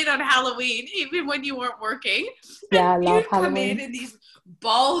come in on Halloween, even when you weren't working, yeah, and I love you'd come Halloween. in these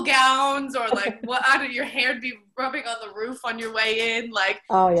ball gowns, or like, what, I don't, your hair'd be rubbing on the roof on your way in, like,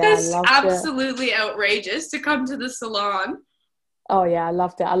 Oh yeah, I just loved it. absolutely outrageous to come to the salon. Oh yeah, I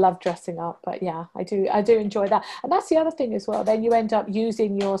loved it. I love dressing up, but yeah, I do enjoy that. And that's the other thing as well. Then you end up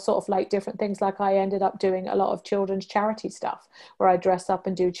using your sort of like different things. Like I ended up doing a lot of children's charity stuff where I dress up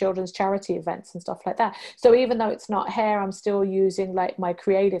and do children's charity events and stuff like that. So even though it's not hair, I'm still using like my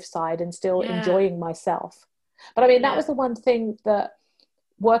creative side and still Yeah, enjoying myself. But I mean, that yeah, was the one thing that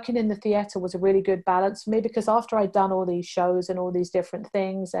working in the theater was a really good balance for me because after I'd done all these shows and all these different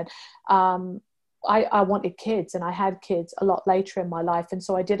things and I wanted kids and I had kids a lot later in my life. And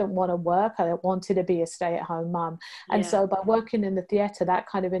so I didn't want to work. I wanted to be a stay-at-home mum. And yeah, so by working in the theatre, that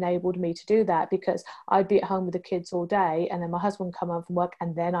kind of enabled me to do that because I'd be at home with the kids all day and then my husband would come home from work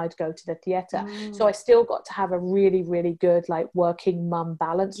and then I'd go to the theatre. So I mm, still got to have a really, really good like working mum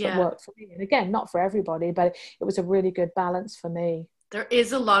balance that yeah. worked for me. And again, not for everybody, but it was a really good balance for me. There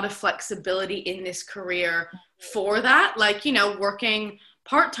is a lot of flexibility in this career for that. Like, working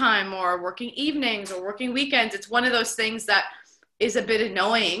part-time or working evenings or working weekends. It's one of those things that is a bit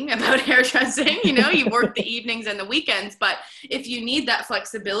annoying about hairdressing. You work the evenings and the weekends, but if you need that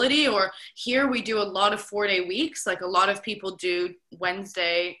flexibility, or here we do a lot of 4-day weeks, like a lot of people do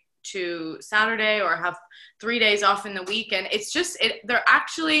Wednesday to Saturday or have 3 days off in the week. And it's just, they're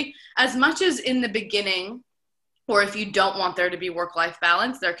actually, as much as in the beginning, Or if you don't want there to be work-life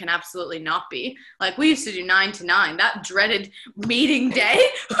balance, there can absolutely not be. Like we used to do 9 to 9. That dreaded meeting day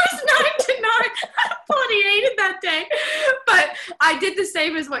was 9 to 9. I bloody hated that day. But I did the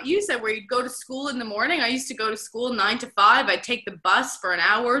same as what you said, where you'd go to school in the morning. I used to go to school 9 to 5. I'd take the bus for an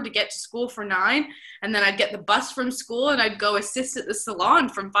hour to get to school for 9. And then I'd get the bus from school and I'd go assist at the salon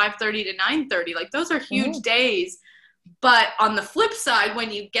from 5:30 to 9:30. Like those are huge days. But on the flip side,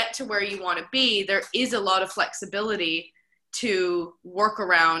 when you get to where you want to be, there is a lot of flexibility to work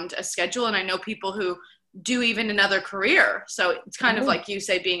around a schedule. And I know people who do even another career. So it's kind of like you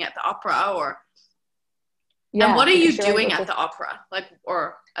say, being at the opera or, and what are you doing at the opera? Like,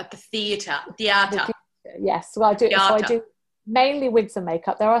 or at the theater? Yes. Well, so I do mainly wigs and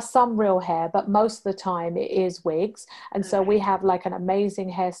makeup. There are some real hair, but most of the time it is wigs. And so we have like an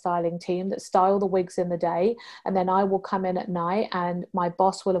amazing hairstyling team that style the wigs in the day. And then I will come in at night and my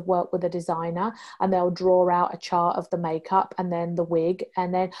boss will have worked with a designer and they'll draw out a chart of the makeup and then the wig.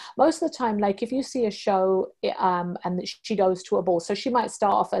 And then most of the time, like if you see a show and she goes to a ball, so she might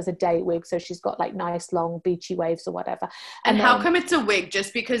start off as a day wig. So she's got like nice long beachy waves or whatever. And how come it's a wig?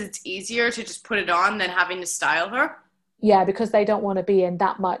 Just because it's easier to just put it on than having to style her? Yeah, because they don't want to be in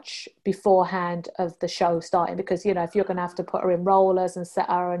that much beforehand of the show starting, because, you know, if you're going to have to put her in rollers and set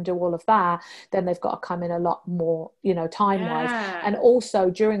her and do all of that, then they've got to come in a lot more, you know, time-wise. And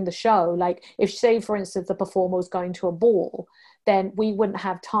also during the show, like if, say, for instance, the performer was going to a ball, then we wouldn't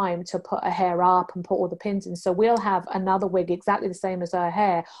have time to put her hair up and put all the pins in. So we'll have another wig exactly the same as her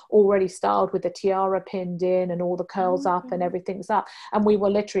hair, already styled with the tiara pinned in and all the curls up and everything's up. And we will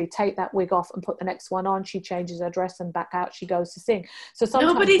literally take that wig off and put the next one on. She changes her dress and back out she goes to sing. So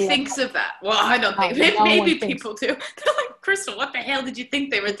sometimes nobody thinks of that. Well, I don't think. Maybe people do. They're like, Crystal, what the hell did you think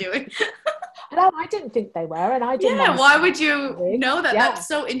they were doing? No, I didn't think they were, and I didn't. Yeah, why would you know that? That's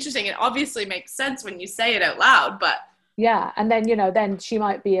so interesting. It obviously makes sense when you say it out loud, but yeah. And then, you know, then she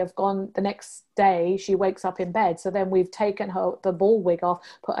might have gone the next day, she wakes up in bed. So then we've taken her, the ball wig off,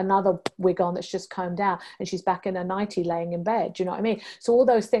 put another wig on that's just combed down, and she's back in a nightie laying in bed. Do you know what I mean? So all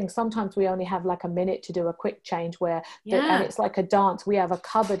those things, sometimes we only have like a minute to do a quick change and it's like a dance. We have a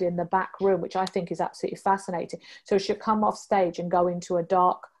cupboard in the back room, which I think is absolutely fascinating. So she'll come off stage and go into a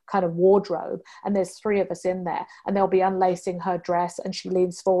dark kind of wardrobe, and there's 3 of us in there, and they'll be unlacing her dress, and she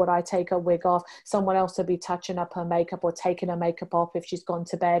leans forward, I take her wig off, someone else will be touching up her makeup or taking her makeup off if she's gone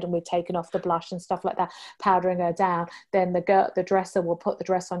to bed, and we're taking off the blush and stuff like that, powdering her down. Then the dresser will put the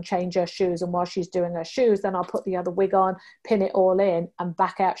dress on, change her shoes, and while she's doing her shoes, then I'll put the other wig on, pin it all in, and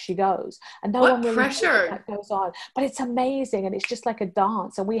back out she goes. And no one really pressure that goes on, but it's amazing, and it's just like a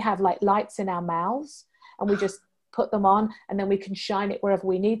dance. And we have like lights in our mouths, and we just put them on, and then we can shine it wherever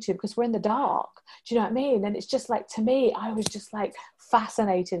we need to because we're in the dark. Do you know what I mean? And it's just like, to me, I was just like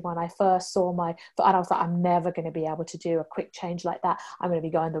fascinated when I first saw and I was like, I'm never going to be able to do a quick change like that. I'm going to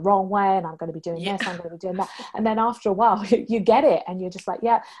be going the wrong way, and I'm going to be doing this, I'm going to be doing that. And then after a while you get it, and you're just like,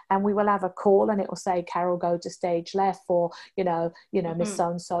 yeah. And we will have a call, and it will say, Carol, go to stage left for, you know, Miss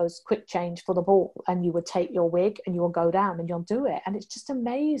So-and-so's quick change for the ball. And you would take your wig and you will go down and you'll do it. And it's just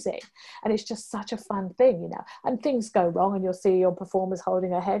amazing. And it's just such a fun thing, you know. And things go wrong, and you'll see your performers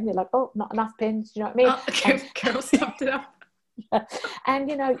holding her head, and you're like, oh, not enough pins. You know what I mean? Oh, okay. Carol stopped it up. And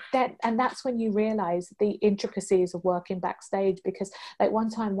you know that's when you realize the intricacies of working backstage, because like one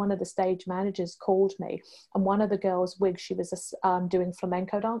time one of the stage managers called me, and one of the girls' wigs, she was doing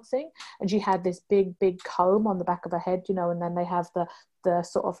flamenco dancing, and she had this big comb on the back of her head, you know, and then they have the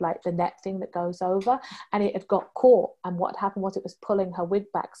sort of like the net thing that goes over, and it had got caught, and what happened was it was pulling her wig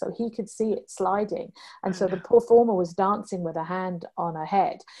back, so he could see it sliding. And so the performer was dancing with a hand on her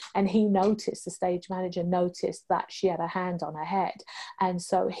head, and the stage manager noticed that she had a hand on her head, and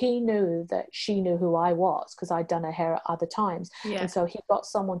so he knew that she knew who I was because I'd done her hair at other times. And so he got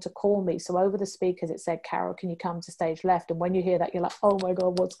someone to call me, so over the speakers it said, Carol, can you come to stage left? And when you hear that, you're like, oh my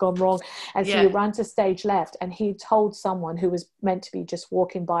god, what's gone wrong? And so you run to stage left, and he told someone who was meant to be just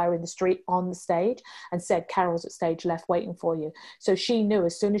walking by her in the street on the stage and said, Carol's at stage left waiting for you. So she knew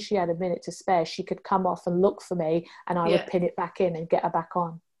as soon as she had a minute to spare, she could come off and look for me, and I would pin it back in and get her back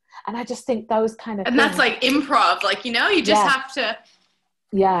on. And I just think those kind of things. That's like improv, like, you know, you just have to.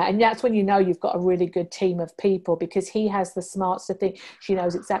 Yeah, and that's when you know you've got a really good team of people, because he has the smarts to think she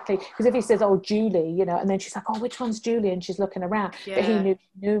knows exactly. Because if he says, oh, Julie, you know, and then she's like, oh, which one's Julie? And she's looking around, but he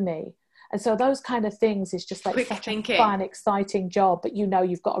knew me. And so those kind of things is just like quick such thinking. A fun, exciting job, but you know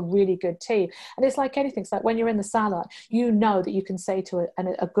you've got a really good team. And it's like anything. It's like when you're in the salon, you know that you can say to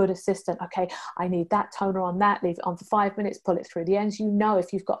a good assistant, okay, I need that toner on that, leave it on for 5 minutes, pull it through the ends. You know,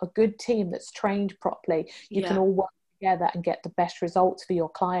 if you've got a good team that's trained properly, you can all work together and get the best results for your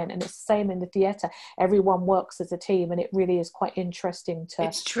client. And it's the same in the theatre. Everyone works as a team, and it really is quite interesting to.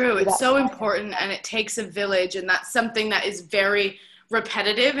 It's true. It's so important, and it takes a village, and that's something that is very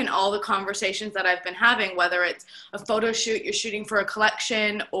repetitive in all the conversations that I've been having, whether it's a photo shoot, you're shooting for a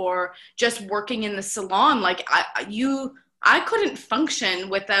collection, or just working in the salon. Like I couldn't function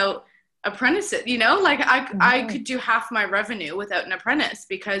without apprentices, you know, like I could do half my revenue without an apprentice,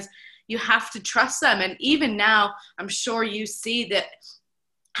 because you have to trust them. And even now, I'm sure you see that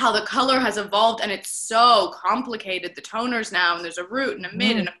how the color has evolved, and it's so complicated, the toners now, and there's a root and a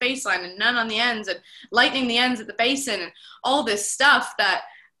mid and a baseline and none on the ends and lightening the ends at the basin and all this stuff that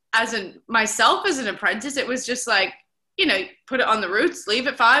myself as an apprentice, it was just like, you know, put it on the roots, leave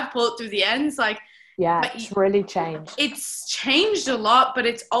it 5, pull it through the ends. Like, yeah, it's really changed. It's changed a lot, but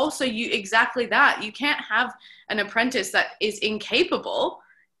it's also exactly that. You can't have an apprentice that is incapable,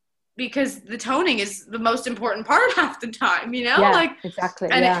 because the toning is the most important part half the time, you know? Yeah, like exactly.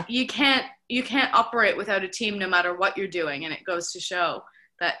 And you can't operate without a team, no matter what you're doing. And it goes to show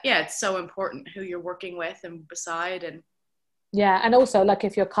that, yeah, it's so important who you're working with and beside. And yeah, and also, like,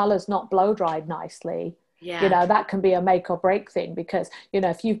 if your color's not blow dried nicely, yeah, you know, that can be a make or break thing, because, you know,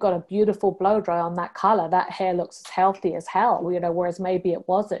 if you've got a beautiful blow dry on that color, that hair looks as healthy as hell, you know, whereas maybe it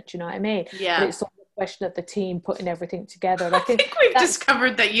wasn't, you know what I mean? Yeah. But it's sort of a question of the team putting everything together. And I think we've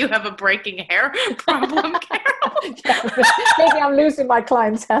discovered that you have a breaking hair problem, Carol. Yeah, maybe I'm losing my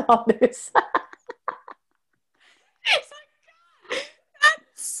clientele on this. It's like, that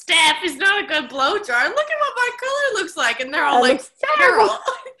Steph is not a good blow dryer. Look at what my color looks like. And they're all like, Carol,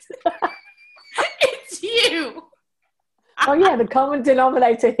 it's you. Oh yeah, the common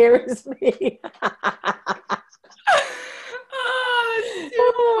denominator here is me. Oh, that's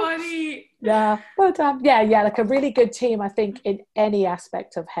so funny. Yeah, but yeah, like a really good team, I think, in any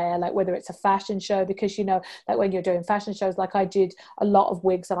aspect of hair, like whether it's a fashion show, because, you know, like when you're doing fashion shows, like I did a lot of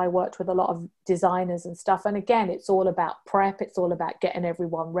wigs and I worked with a lot of designers and stuff. And again, it's all about prep. It's all about getting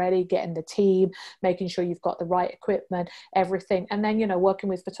everyone ready, getting the team, making sure you've got the right equipment, everything. And then, you know, working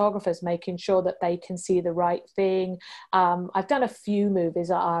with photographers, making sure that they can see the right thing. I've done a few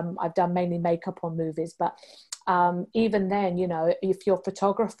movies. I've done mainly makeup on movies, but even then, you know, if you're a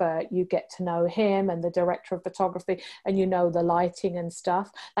photographer, you get to know him and the director of photography, and you know the lighting and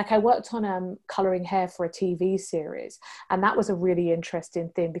stuff. Like I worked on coloring hair for a TV series, and that was a really interesting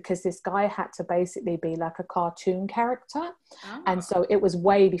thing, because this guy had to basically be like a cartoon character. And so it was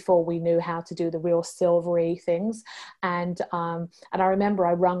way before we knew how to do the real silvery things. And I remember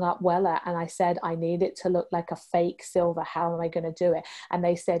I rung up Wella and I said, I need it to look like a fake silver. How am I going to do it? And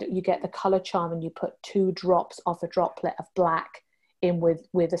they said, you get the color charm and you put 2 drops of a droplet of black in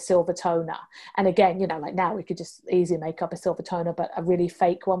with a silver toner. And again, you know, like now we could just easily make up a silver toner, but a really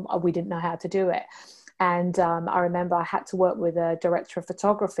fake one, we didn't know how to do it. And I remember I had to work with a director of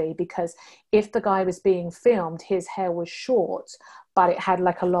photography, because if the guy was being filmed, his hair was short, but it had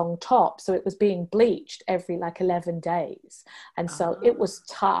like a long top. So it was being bleached every like 11 days. And so it was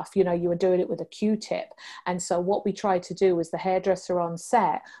tough. You know, you were doing it with a Q-tip. And so what we tried to do was, the hairdresser on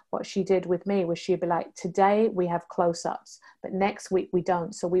set, what she did with me was she'd be like, today we have close-ups, but next week we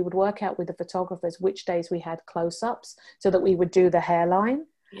don't. So we would work out with the photographers which days we had close-ups, so that we would do the hairline.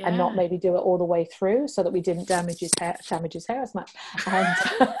 Yeah. And not maybe do it all the way through, so that we didn't damage his hair as much. And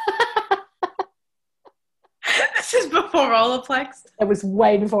this is before Olaplex. It was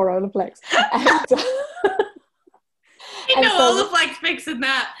way before Olaplex. And, you know, Olaplex fixing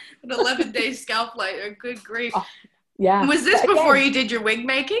that with 11-day scalp light. Good grief. Oh, yeah. Was this before you did your wig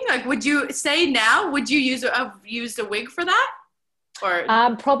making? Like, would you say now, would you have used a wig for that? Or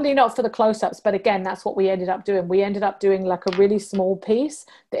probably not for the close-ups, but again, that's what we ended up doing. We ended up doing like a really small piece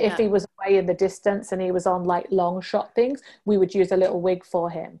that if he was away in the distance and he was on like long shot things, we would use a little wig for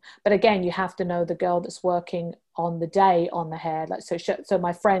him. But again, you have to know the girl that's working on the day on the hair. Like so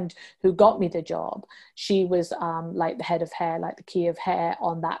my friend who got me the job, she was like the head of hair, like the key of hair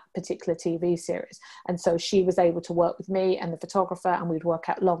on that particular TV series. And so she was able to work with me and the photographer, and we'd work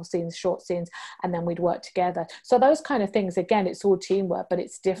out long scenes, short scenes, and then we'd work together. So those kind of things, again, it's all teamwork, but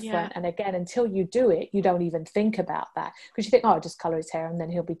it's different. Yeah. And again, until you do it, you don't even think about that, because you think, oh, I'll just color his hair and then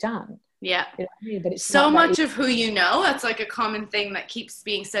he'll be done. Yeah. You know what I mean? But it's so much of who you know, that's like a common thing that keeps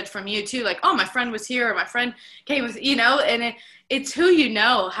being said from you too. Like, oh, my friend was here, or my friend came with, you know, and it's who you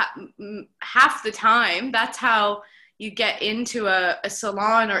know half the time. That's how you get into a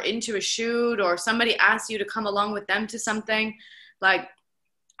salon or into a shoot, or somebody asks you to come along with them to something. Like,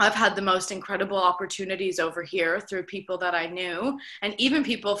 I've had the most incredible opportunities over here through people that I knew, and even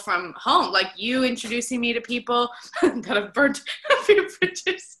people from home, like you introducing me to people that have burnt a few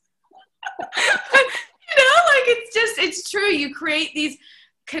bridges. Like it's true. You create these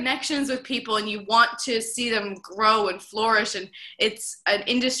connections with people and you want to see them grow and flourish, and it's an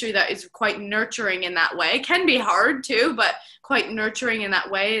industry that is quite nurturing in that way. It can be hard too, but quite nurturing in that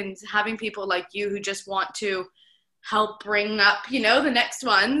way, and having people like you who just want to help bring up, the next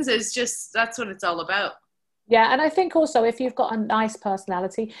ones is just, that's what it's all about. Yeah, and I think also if you've got a nice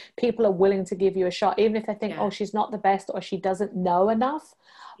personality, people are willing to give you a shot, even if they think, oh, she's not the best or she doesn't know enough.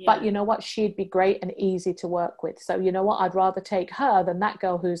 But you know what? She'd be great and easy to work with. So you know what? I'd rather take her than that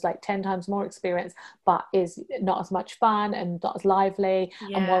girl who's like 10 times more experienced, but is not as much fun and not as lively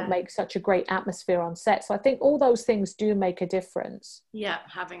and won't make such a great atmosphere on set. So I think all those things do make a difference. Yeah,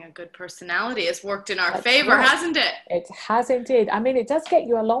 having a good personality has worked in our favor, hasn't it? It has indeed. I mean, it does get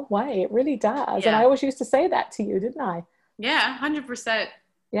you a long way. It really does. And I always used to say that to you, didn't I? Yeah, 100%.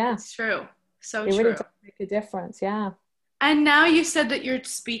 Yeah. It's true. So it true. It really does make a difference, yeah. And now you said that you're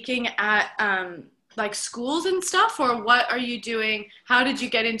speaking at like schools and stuff, or what are you doing? How did you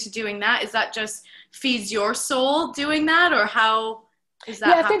get into doing that? Is that just feeds your soul doing that, or how is that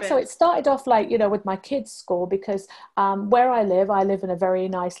happen? I think so. It started off like, with my kids' school, because where I live in a very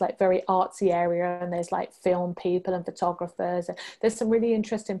nice, like very artsy area, and there's like film people and photographers, and there's some really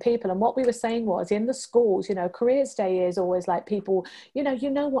interesting people. And what we were saying was, in the schools, Careers Day is always like people, you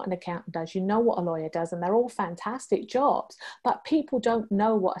know what an accountant does, what a lawyer does, and they're all fantastic jobs, but people don't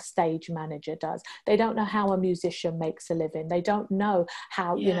know what a stage manager does. They don't know how a musician makes a living. They don't know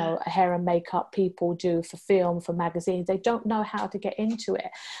how, hair and makeup people do for film, for magazines. They don't know how to get into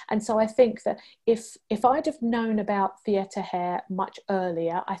it. And so I think that if I'd have known about theatre hair much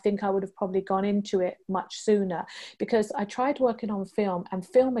earlier, I think I would have probably gone into it much sooner, because I tried working on film, and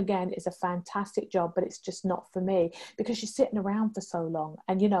film again is a fantastic job, but it's just not for me, because you're sitting around for so long,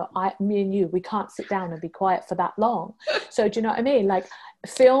 and me and you, we can't sit down and be quiet for that long. So do you know what I mean? Like,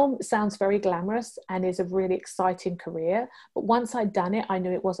 film sounds very glamorous and is a really exciting career, but once I'd done it, I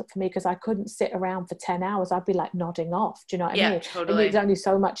knew it wasn't for me, because I couldn't sit around for 10 hours. I'd be like nodding off. Do you know what I mean? Totally. And there's only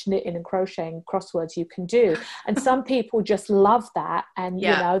so much knitting and crocheting, crosswords you can do, and some people just love that. And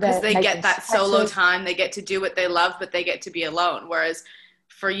because they get that solo time, they get to do what they love, but they get to be alone. Whereas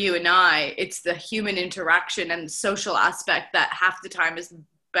for you and I, it's the human interaction and the social aspect that half the time is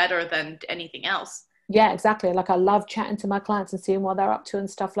better than anything else. Yeah, exactly. Like, I love chatting to my clients and seeing what they're up to and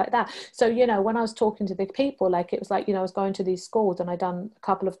stuff like that. So, when I was talking to the people, like, it was like, I was going to these schools, and I'd done a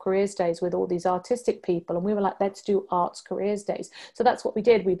couple of careers days with all these artistic people, and we were like, let's do arts careers days. So that's what we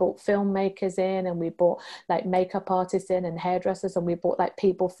did. We brought filmmakers in, and we brought like makeup artists in, and hairdressers, and we brought like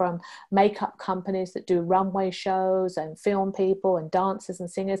people from makeup companies that do runway shows, and film people and dancers and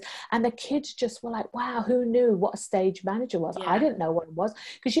singers. And the kids just were like, wow, who knew what a stage manager was? I didn't know what it was,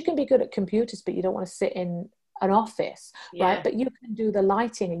 because you can be good at computers, but you don't want to sit in an office, right? But you can do the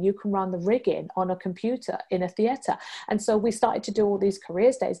lighting and you can run the rigging on a computer in a theatre. And so we started to do all these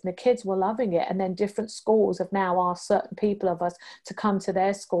careers days, and the kids were loving it. And then different schools have now asked certain people of us to come to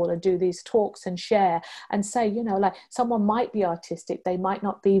their school and do these talks and share and say, like, someone might be artistic, they might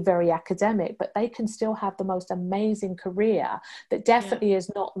not be very academic, but they can still have the most amazing career that definitely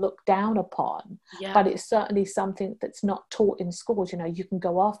is not looked down upon, but it's certainly something that's not taught in schools. You can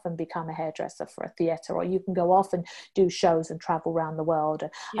go off and become a hairdresser for a theatre, or you can go off and do shows and travel around the world.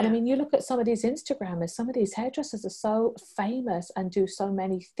 And I mean, you look at some of these Instagrammers, some of these hairdressers are so famous and do so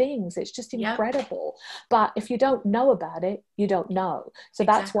many things. It's just incredible. But if you don't know about it, you don't know. So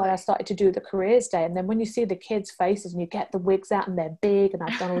that's why I started to do the careers day. And then when you see the kids' faces and you get the wigs out and they're big, and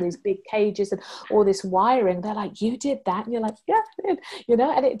I've done all these big cages and all this wiring, they're like, you did that? And you're like, yeah, I did.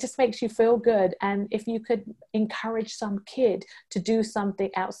 And it just makes you feel good. And if you could encourage some kid to do something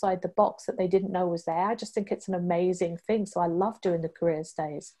outside the box that they didn't know was there, I just think it's an amazing thing. So I love doing the careers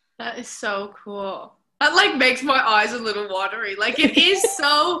days. That is so cool. That like makes my eyes a little watery. Like, it is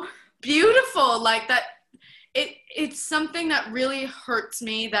so beautiful. Like that, it's something that really hurts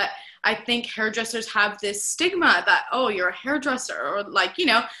me, that I think hairdressers have this stigma that, oh, you're a hairdresser, or like,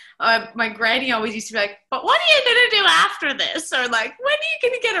 my granny always used to be like, but what are you going to do after this? Or like, when are you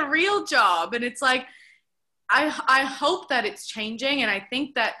going to get a real job? And it's like, I hope that it's changing, and I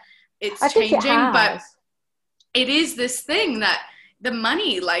think that it's changing, but it is this thing that the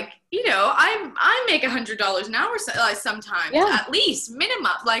money, like, I make $100 an hour sometimes, at least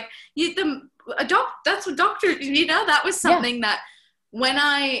minimum. Like, that's what doctors, that was something that when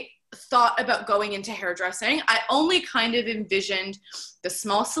I thought about going into hairdressing, I only kind of envisioned the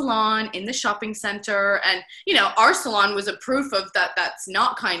small salon in the shopping center. And, our salon was a proof of that. That's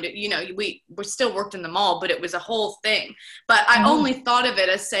not kind of, we still worked in the mall, but it was a whole thing. But I only thought of it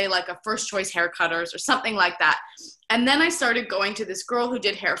as, say, like a first choice hair cutters or something like that. And then I started going to this girl who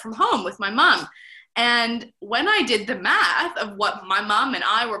did hair from home with my mom. And when I did the math of what my mom and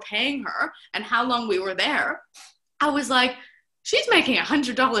I were paying her and how long we were there, I was like, she's making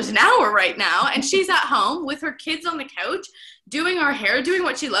 $100 an hour right now. And she's at home with her kids on the couch, doing her hair, doing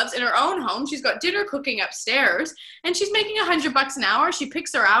what she loves in her own home. She's got dinner cooking upstairs and she's making $100 an hour. She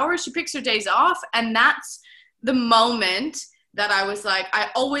picks her hours, she picks her days off. And that's the moment that I was like, I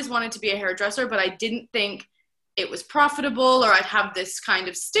always wanted to be a hairdresser, but I didn't think it was profitable or I'd have this kind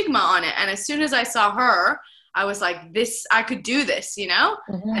of stigma on it. And as soon as I saw her, I was like, this, I could do this, you know?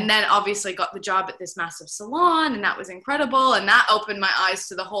 Mm-hmm. And then obviously got the job at this massive salon, and that was incredible. And that opened my eyes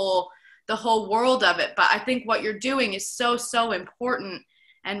to the whole world of it. But I think what you're doing is so, so important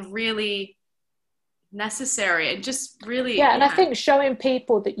and really necessary and just really. Yeah. And I think showing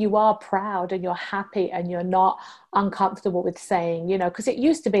people that you are proud and you're happy and you're not uncomfortable with saying, you know, because it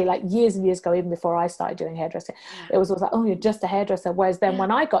used to be like years and years ago, even before I started doing hairdressing, it was always like, oh, you're just a hairdresser. Whereas then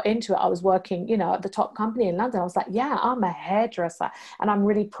when I got into it, I was working, you know, at the top company in London. I was like, yeah, I'm a hairdresser and I'm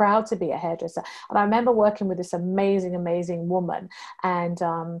really proud to be a hairdresser. And I remember working with this amazing, amazing woman. And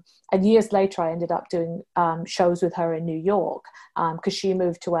years later, I ended up doing shows with her in New York because she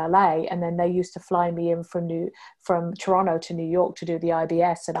moved to LA, and then they used to fly me in from Toronto to New York to do the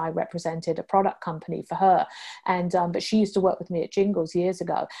IBS, and I represented a product company for her. And but she used to work with me at Jingles years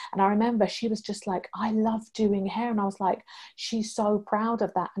ago, and I remember she was just like, I love doing hair. And I was like, she's so proud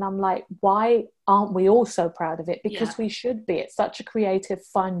of that. And I'm like, why aren't we all so proud of it? Because we should be. It's such a creative,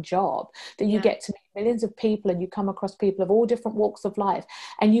 fun job that you get to meet millions of people, and you come across people of all different walks of life,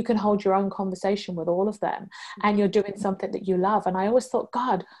 and you can hold your own conversation with all of them, and you're doing something that you love. And I always thought,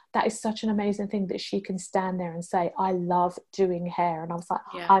 God, that is such an amazing thing that she can stand there and say, I love doing hair. And I was like,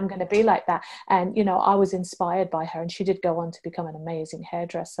 I'm going to be like that. And, you know, I was inspired by her, and she did go on to become an amazing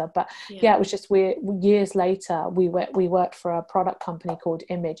hairdresser. But it was just weird. Years later, we worked for a product company called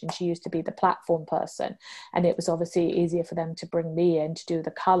Image, and she used to be the platform person. And it was obviously easier for them to bring me in to do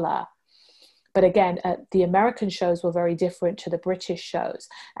the color. But again, the American shows were very different to the British shows.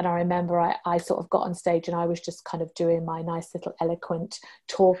 And I remember I sort of got on stage and I was just kind of doing my nice little eloquent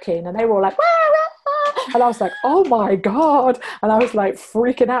talking, and they were all like, wah, wah, and I was like, oh my God. And I was like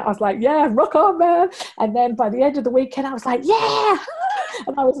freaking out. I was like, yeah, rock on, man. And then by the end of the weekend, I was like, yeah.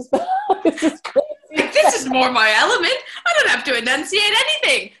 And I was just crazy. This is more my element. I don't have to enunciate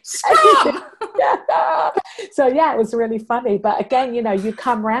anything. Scrum. So yeah, it was really funny. But again, you know, you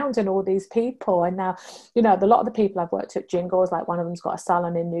come round and all these people, and now, you know, a lot of the people I've worked at Jingles, like one of them's got a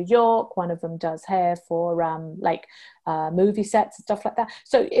salon in New York, one of them does hair for movie sets and stuff like that.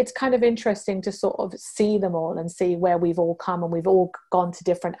 So it's kind of interesting to sort of see them all and see where we've all come, and we've all gone to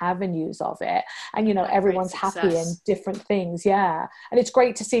different avenues of it. And, you know, everyone's happy in different things. Yeah. And it's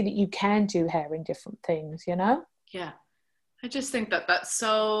great to see that you can do hair in different things, you know? Yeah. I just think that that's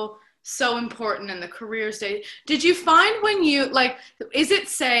so important in the careers day. Did you find when you, like, is it,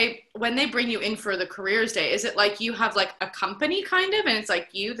 say, when they bring you in for the careers day, is it like you have like a company kind of, and it's like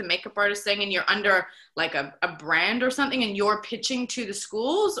you, the makeup artist thing, and you're under like a brand or something, and you're pitching to the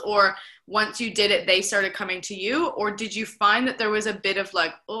schools? Or once you did it, they started coming to you? Or did you find that there was a bit of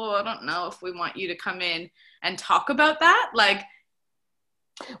like, oh, I don't know if we want you to come in and talk about that? Like,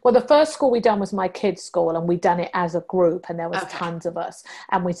 well, the first school we done was my kids' school, and we done it as a group, and there was tons of us,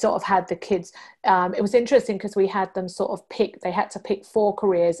 and we sort of had the kids. It was interesting because we had them sort of they had to pick 4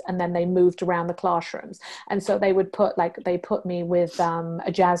 careers, and then they moved around the classrooms. And so they would they put me with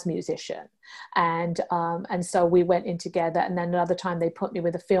a jazz musician. And so we went in together, and then another time they put me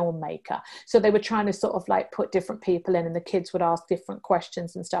with a filmmaker. So they were trying to sort of like put different people in, and the kids would ask different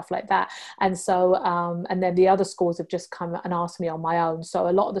questions and stuff like that. And so and then the other schools have just come and asked me on my own.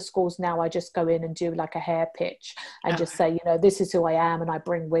 So a lot of the schools now, I just go in and do like a hair pitch and just say, you know, this is who I am, and I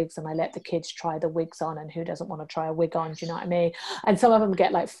bring wigs, and I let the kids try the wigs on, and who doesn't want to try a wig on, do you know what I mean? And some of them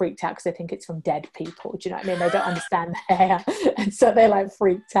get like freaked out because they think it's from dead people, do you know what I mean? They don't understand the hair, and so they're like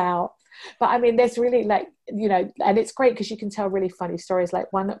freaked out. But I mean, there's really like, you know, and it's great because you can tell really funny stories.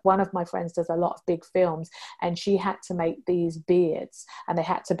 Like one of my friends does a lot of big films, and she had to make these beards, and they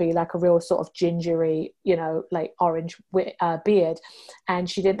had to be like a real sort of gingery, you know, like orange beard, and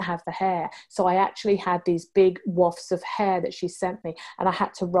she didn't have the hair. So I actually had these big wafts of hair that she sent me, and I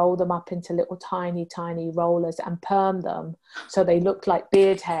had to roll them up into little tiny rollers and perm them so they looked like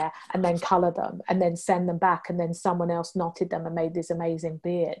beard hair, and then color them and then send them back, and then someone else knotted them and made these amazing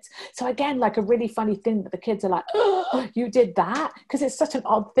beards. So again, like a really funny thing that the kids are like, oh, you did that? Because it's such an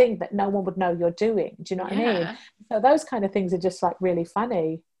odd thing that no one would know you're doing. Do you know what I mean? So those kind of things are just like really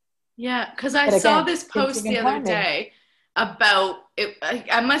funny. Yeah, because I saw this post the other day about it.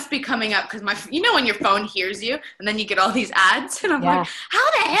 I must be coming up because when your phone hears you and then you get all these ads and I'm like,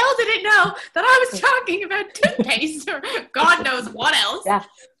 how the hell did it know that I was talking about toothpaste or God knows what else? Yeah.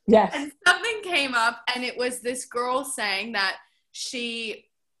 Yes. And something came up and it was this girl saying that she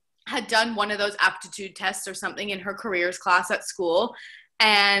had done one of those aptitude tests or something in her careers class at school,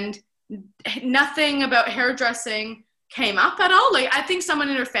 and nothing about hairdressing came up at all. Like, I think someone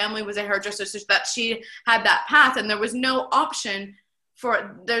in her family was a hairdresser, so that she had that path, and there was no option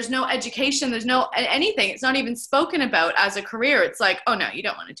there's no education, there's no anything. It's not even spoken about as a career. It's like, oh no, you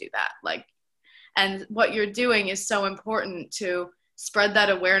don't want to do that. Like, and what you're doing is so important to spread that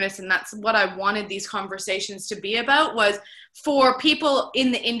awareness. And that's what I wanted these conversations to be about, was for people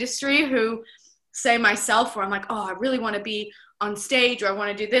in the industry who, say myself, where I'm like, oh, I really want to be on stage, or I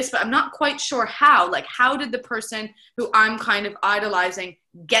want to do this, but I'm not quite sure how. Like, how did the person who I'm kind of idolizing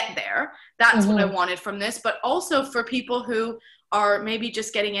get there? That's what I wanted from this. But also for people who are maybe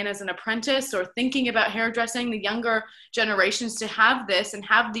just getting in as an apprentice or thinking about hairdressing, the younger generations, to have this and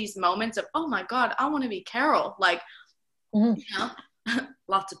have these moments of, oh my God, I want to be Carol. Like, you know,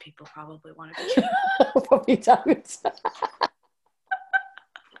 lots of people probably want to be Carol. Probably don't.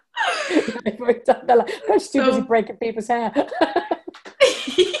 They're like, I'm too busy breaking people's hair. Yeah,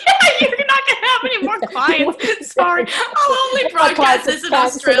 you're not gonna have any more clients. Sorry, I'll only broadcast this in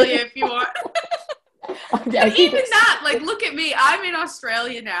Australia if you want. And even that, like, look at me, I'm in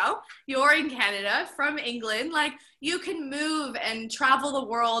Australia now, you're in Canada, from England. Like, you can move and travel the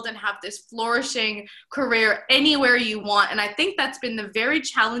world and have this flourishing career anywhere you want. And I think that's been the very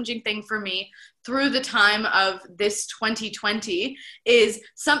challenging thing for me through the time of this 2020, is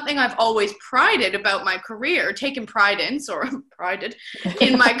something I've always prided about my career, taken pride in, prided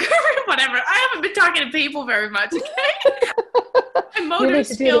in my career, whatever. I haven't been talking to people very much, okay? You need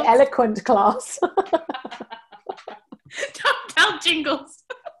to do the eloquent class. Don't tell jingles.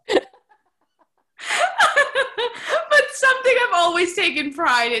 But something I've always taken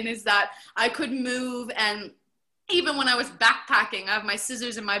pride in is that I could move, and even when I was backpacking, I have my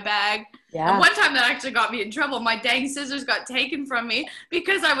scissors in my bag. Yeah. And one time that actually got me in trouble. My dang scissors got taken from me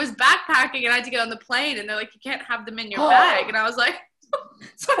because I was backpacking and I had to get on the plane, and they're like, you can't have them in your bag. And I was like,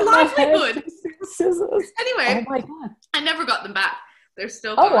 it's my livelihood. Scissors. Anyway, oh my God. I never got them back. They're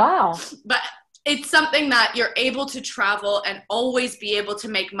still gone. Oh, wow. But it's something that you're able to travel and always be able to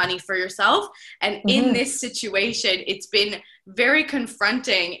make money for yourself. And in this situation, it's been very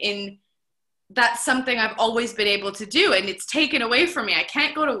confronting. In that's something I've always been able to do, and it's taken away from me. I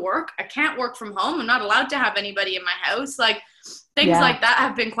can't go to work. I can't work from home. I'm not allowed to have anybody in my house. Like, things like that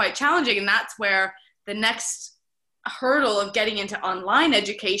have been quite challenging. And that's where the next hurdle of getting into online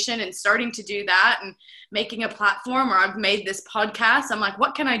education and starting to do that and making a platform, or I've made this podcast. I'm like,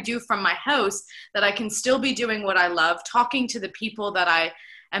 what can I do from my house that I can still be doing what I love, talking to the people that I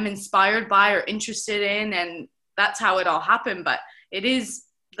am inspired by or interested in. And that's how it all happened. But it is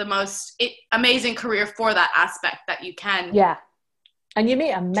the most amazing career for that aspect, that you can. Yeah. And you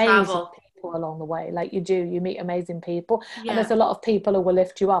meet amazing travel people along the way. Like, you meet amazing people. And there's a lot of people who will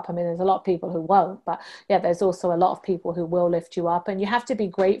lift you up. I mean, there's a lot of people who won't, but yeah, there's also a lot of people who will lift you up, and you have to be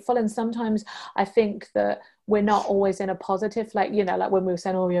grateful. And sometimes I think that we're not always in a positive, like, you know, like when we were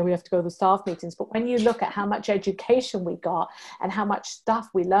saying, oh yeah, we have to go to the staff meetings. But when you look at how much education we got and how much stuff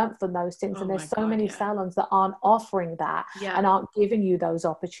we learned from those things, and there's so many salons that aren't offering that and aren't giving you those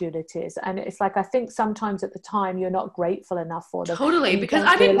opportunities. And it's like, I think sometimes at the time you're not grateful enough for them. Totally, because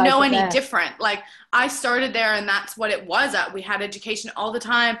I didn't know any different. Like, I started there and that's what it was. We had education all the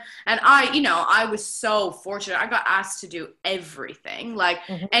time. And I was so fortunate. I got asked to do everything, like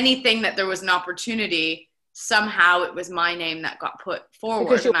anything that there was an opportunity. Somehow it was my name that got put forward.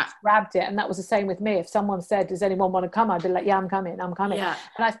 Because you grabbed it. And that was the same with me. If someone said, does anyone want to come? I'd be like, yeah, I'm coming. Yeah.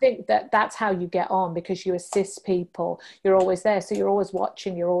 And I think that that's how you get on, because you assist people. You're always there. So you're always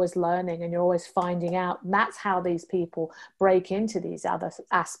watching, you're always learning, and you're always finding out. And that's how these people break into these other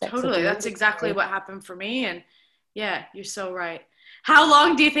aspects. Totally. That's exactly what happened for me. And yeah, you're so right. How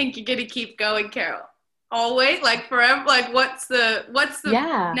long do you think you're going to keep going, Carol? Always? Like forever? Like, what's the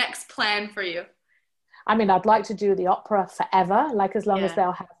next plan for you? I mean, I'd like to do the opera forever, like as long as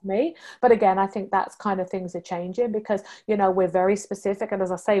they'll have me. But again, I think that's kind of things are changing, because, you know, we're very specific. And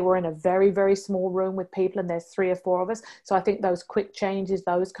as I say, we're in a very, very small room with people, and there's 3 or 4 of us. So I think those quick changes,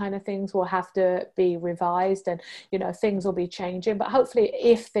 those kind of things will have to be revised, and, you know, things will be changing. But hopefully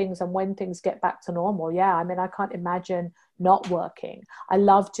if things and when things get back to normal, I mean, I can't imagine not working. I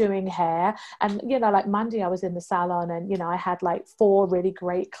love doing hair. And, you know, like Monday I was in the salon and, you know, I had like 4 really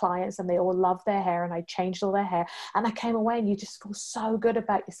great clients and they all loved their hair and I changed all their hair. And I came away and you just feel so good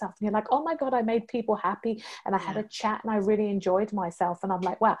about yourself. And you're like, oh my God, I made people happy and I had a chat and I really enjoyed myself. And I'm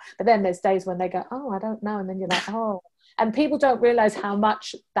like, wow. But then there's days when they go, oh, I don't know. And then you're like, oh. And people don't realize how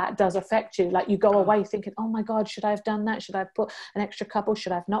much that does affect you. Like you go away thinking, oh my God, should I have done that? Should I have put an extra couple?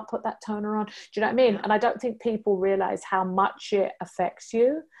 Should I have not put that toner on? Do you know what I mean? And I don't think people realize how much it affects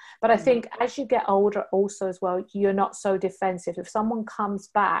you. But I think as you get older also as well, you're not so defensive. If someone comes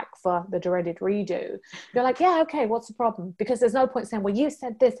back for the dreaded redo, you're like, yeah, okay, what's the problem? Because there's no point saying, well, you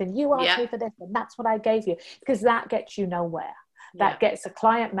said this and you asked me for this and that's what I gave you. Because that gets you nowhere. That gets a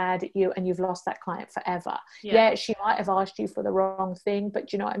client mad at you and you've lost that client forever. Yeah, she might have asked you for the wrong thing,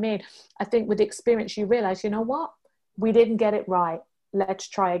 but you know what I mean? I think with experience, you realize, you know what? We didn't get it right. Let's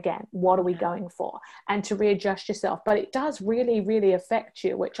try again. What are we going for? And to readjust yourself. But it does really, really affect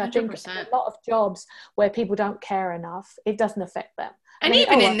you, which I 100%. Think a lot of jobs where people don't care enough, it doesn't affect them. And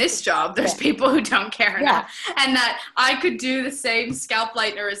even in this job, there's people who don't care enough. And that I could do the same scalp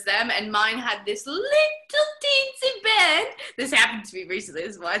lightener as them, and mine had this little teensy bend. This happened to me recently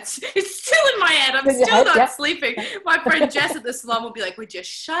as well. It's still in my head. I'm still not sleeping. My friend Jess at the salon will be like, would you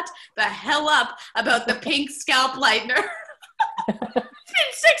shut the hell up about the pink scalp lightener? It's been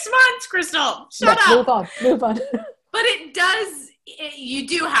 6 months, Crystal. Shut up. Move on. But it does, you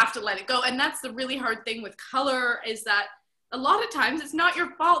do have to let it go. And that's the really hard thing with color is that a lot of times it's not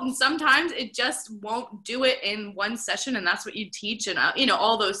your fault. And sometimes it just won't do it in one session. And that's what you teach and, you know,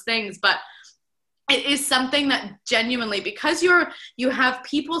 all those things. But it is something that genuinely, because you have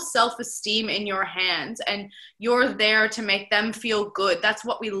people's self-esteem in your hands and you're there to make them feel good. That's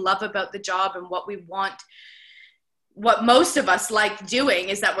what we love about the job and what we want. What most of us like doing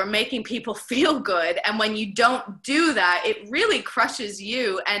is that we're making people feel good. And when you don't do that, it really crushes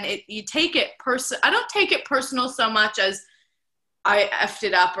you. And you take it I don't take it personal so much as I effed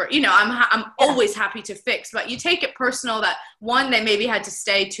it up or, you know, I'm always happy to fix, but you take it personal that one, they maybe had to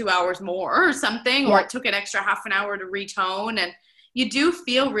stay 2 hours more or something, or it took an extra half an hour to retone. And you do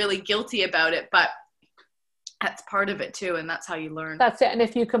feel really guilty about it, but that's part of it too. And that's how you learn. That's it. And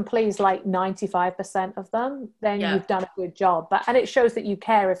if you can please like 95% of them, then you've done a good job. And it shows that you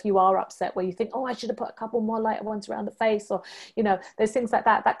care if you are upset where you think, oh, I should have put a couple more lighter ones around the face, or, you know, there's things like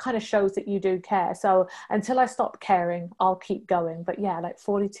that. That kind of shows that you do care. So until I stop caring, I'll keep going. But yeah, like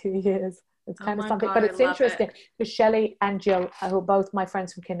 42 years. It's kind of something, but it's interesting because Shelley and Jill, who are both my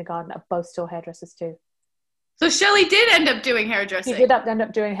friends from kindergarten, are both still hairdressers too. So Shelley did end up doing hairdressing. She did end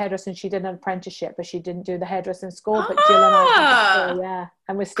up doing hairdressing. She did an apprenticeship, but she didn't do the hairdressing school. But Jill and I,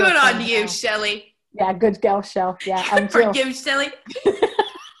 and we're still good on you, Shelley. Yeah, good girl, Shell. Yeah, and for you, Shelley.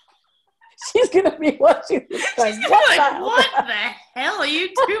 She's gonna be watching this. She's gonna be like, what the hell are you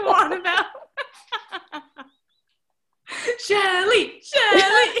two on about? Shelley.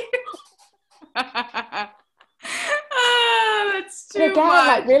 Oh, that's too much.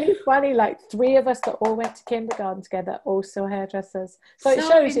 Like really funny. Like 3 of us that all went to kindergarten together, all still hairdressers. So it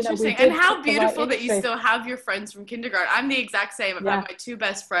shows, you know, we and how beautiful that you still have your friends from kindergarten. I'm the exact same. I've had my 2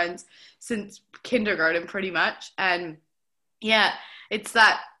 best friends since kindergarten, pretty much. And yeah, it's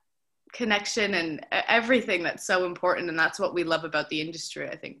that connection and everything that's so important, and that's what we love about the industry,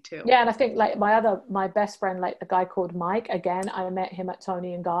 I think, too. Yeah, and I think like my best friend, like a guy called Mike, again, I met him at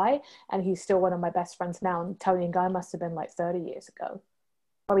Tony and Guy, and he's still one of my best friends now. And Tony and Guy must have been like 30 years ago,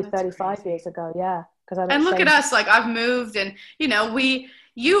 probably that's 35 crazy. Years ago. Yeah, and look at us, like I've moved, and you know,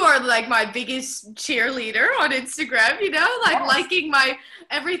 you are like my biggest cheerleader on Instagram, you know, like liking my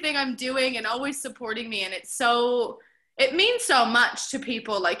everything I'm doing and always supporting me, and it means so much to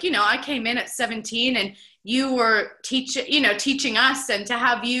people. Like, you know, I came in at 17 and you were teaching us, and to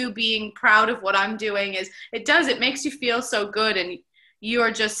have you being proud of what I'm doing it makes you feel so good. And you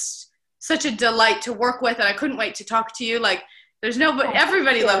are just such a delight to work with. And I couldn't wait to talk to you. Like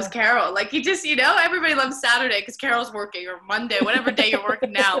everybody loves Carol. Like you just, you know, everybody loves Saturday because Carol's working, or Monday, whatever day you're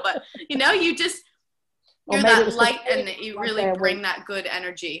working now. But you know, you're that light, and you really bring that good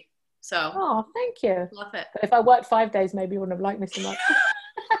energy. So, oh, thank you. Love it. But if I worked 5 days, maybe you wouldn't have liked me so much.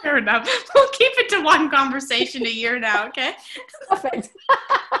 Fair enough. We'll keep it to one conversation a year now, okay? Perfect.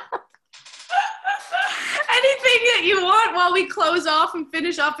 Anything that you want while we close off and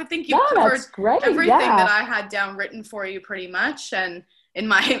finish off? I think you covered everything that I had down written for you pretty much. And in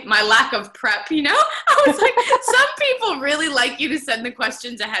my lack of prep, you know, I was like, some people really like you to send the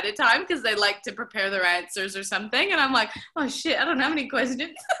questions ahead of time because they like to prepare their answers or something. And I'm like, oh shit, I don't have any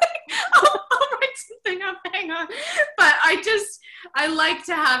questions. I'll write something up. Hang on. But I like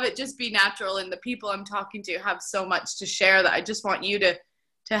to have it just be natural, and the people I'm talking to have so much to share that I just want you to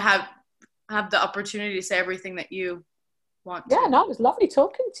have the opportunity to say everything that you want to. Yeah, no, it was lovely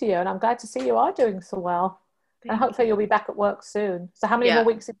talking to you, and I'm glad to see you are doing so well. And hopefully you'll be back at work soon. So how many more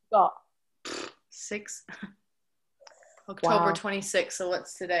weeks have you got? 6. October 26th. So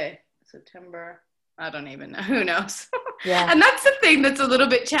what's today? September. I don't even know. Who knows? Yeah. And that's the thing that's a little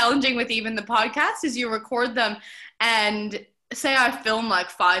bit challenging with even the podcast is you record them and say I film like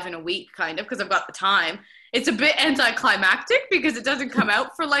 5 in a week kind of because I've got the time. It's a bit anticlimactic because it doesn't come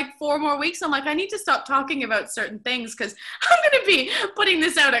out for like 4 more weeks. I'm like, I need to stop talking about certain things because I'm going to be putting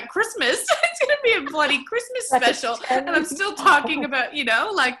this out at Christmas. It's going to be a bloody Christmas special. And I'm still talking about,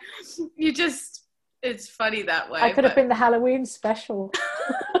 like it's funny that way. I could have been the Halloween special.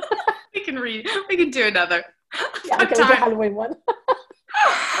 We can do another. Yeah, I can do the Halloween one.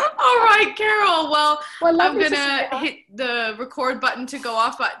 All right, Carol. Well I'm going to hit the record button to go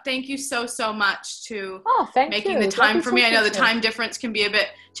off, but thank you so much to making the it's time for me. I know the time difference can be a bit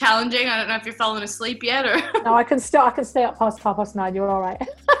challenging. I don't know if you're falling asleep yet or. No, I can stay up past 9:30. You're all right.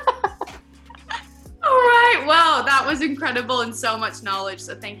 All right. Well, that was incredible and so much knowledge.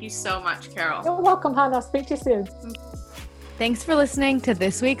 So thank you so much, Carol. You're welcome, Hannah. I'll speak to you soon. Thanks for listening to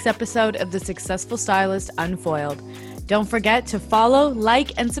this week's episode of The Successful Stylist Unfoiled. Don't forget to follow,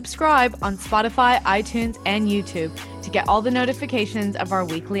 like, and subscribe on Spotify, iTunes, and YouTube to get all the notifications of our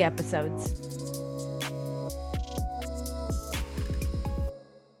weekly episodes.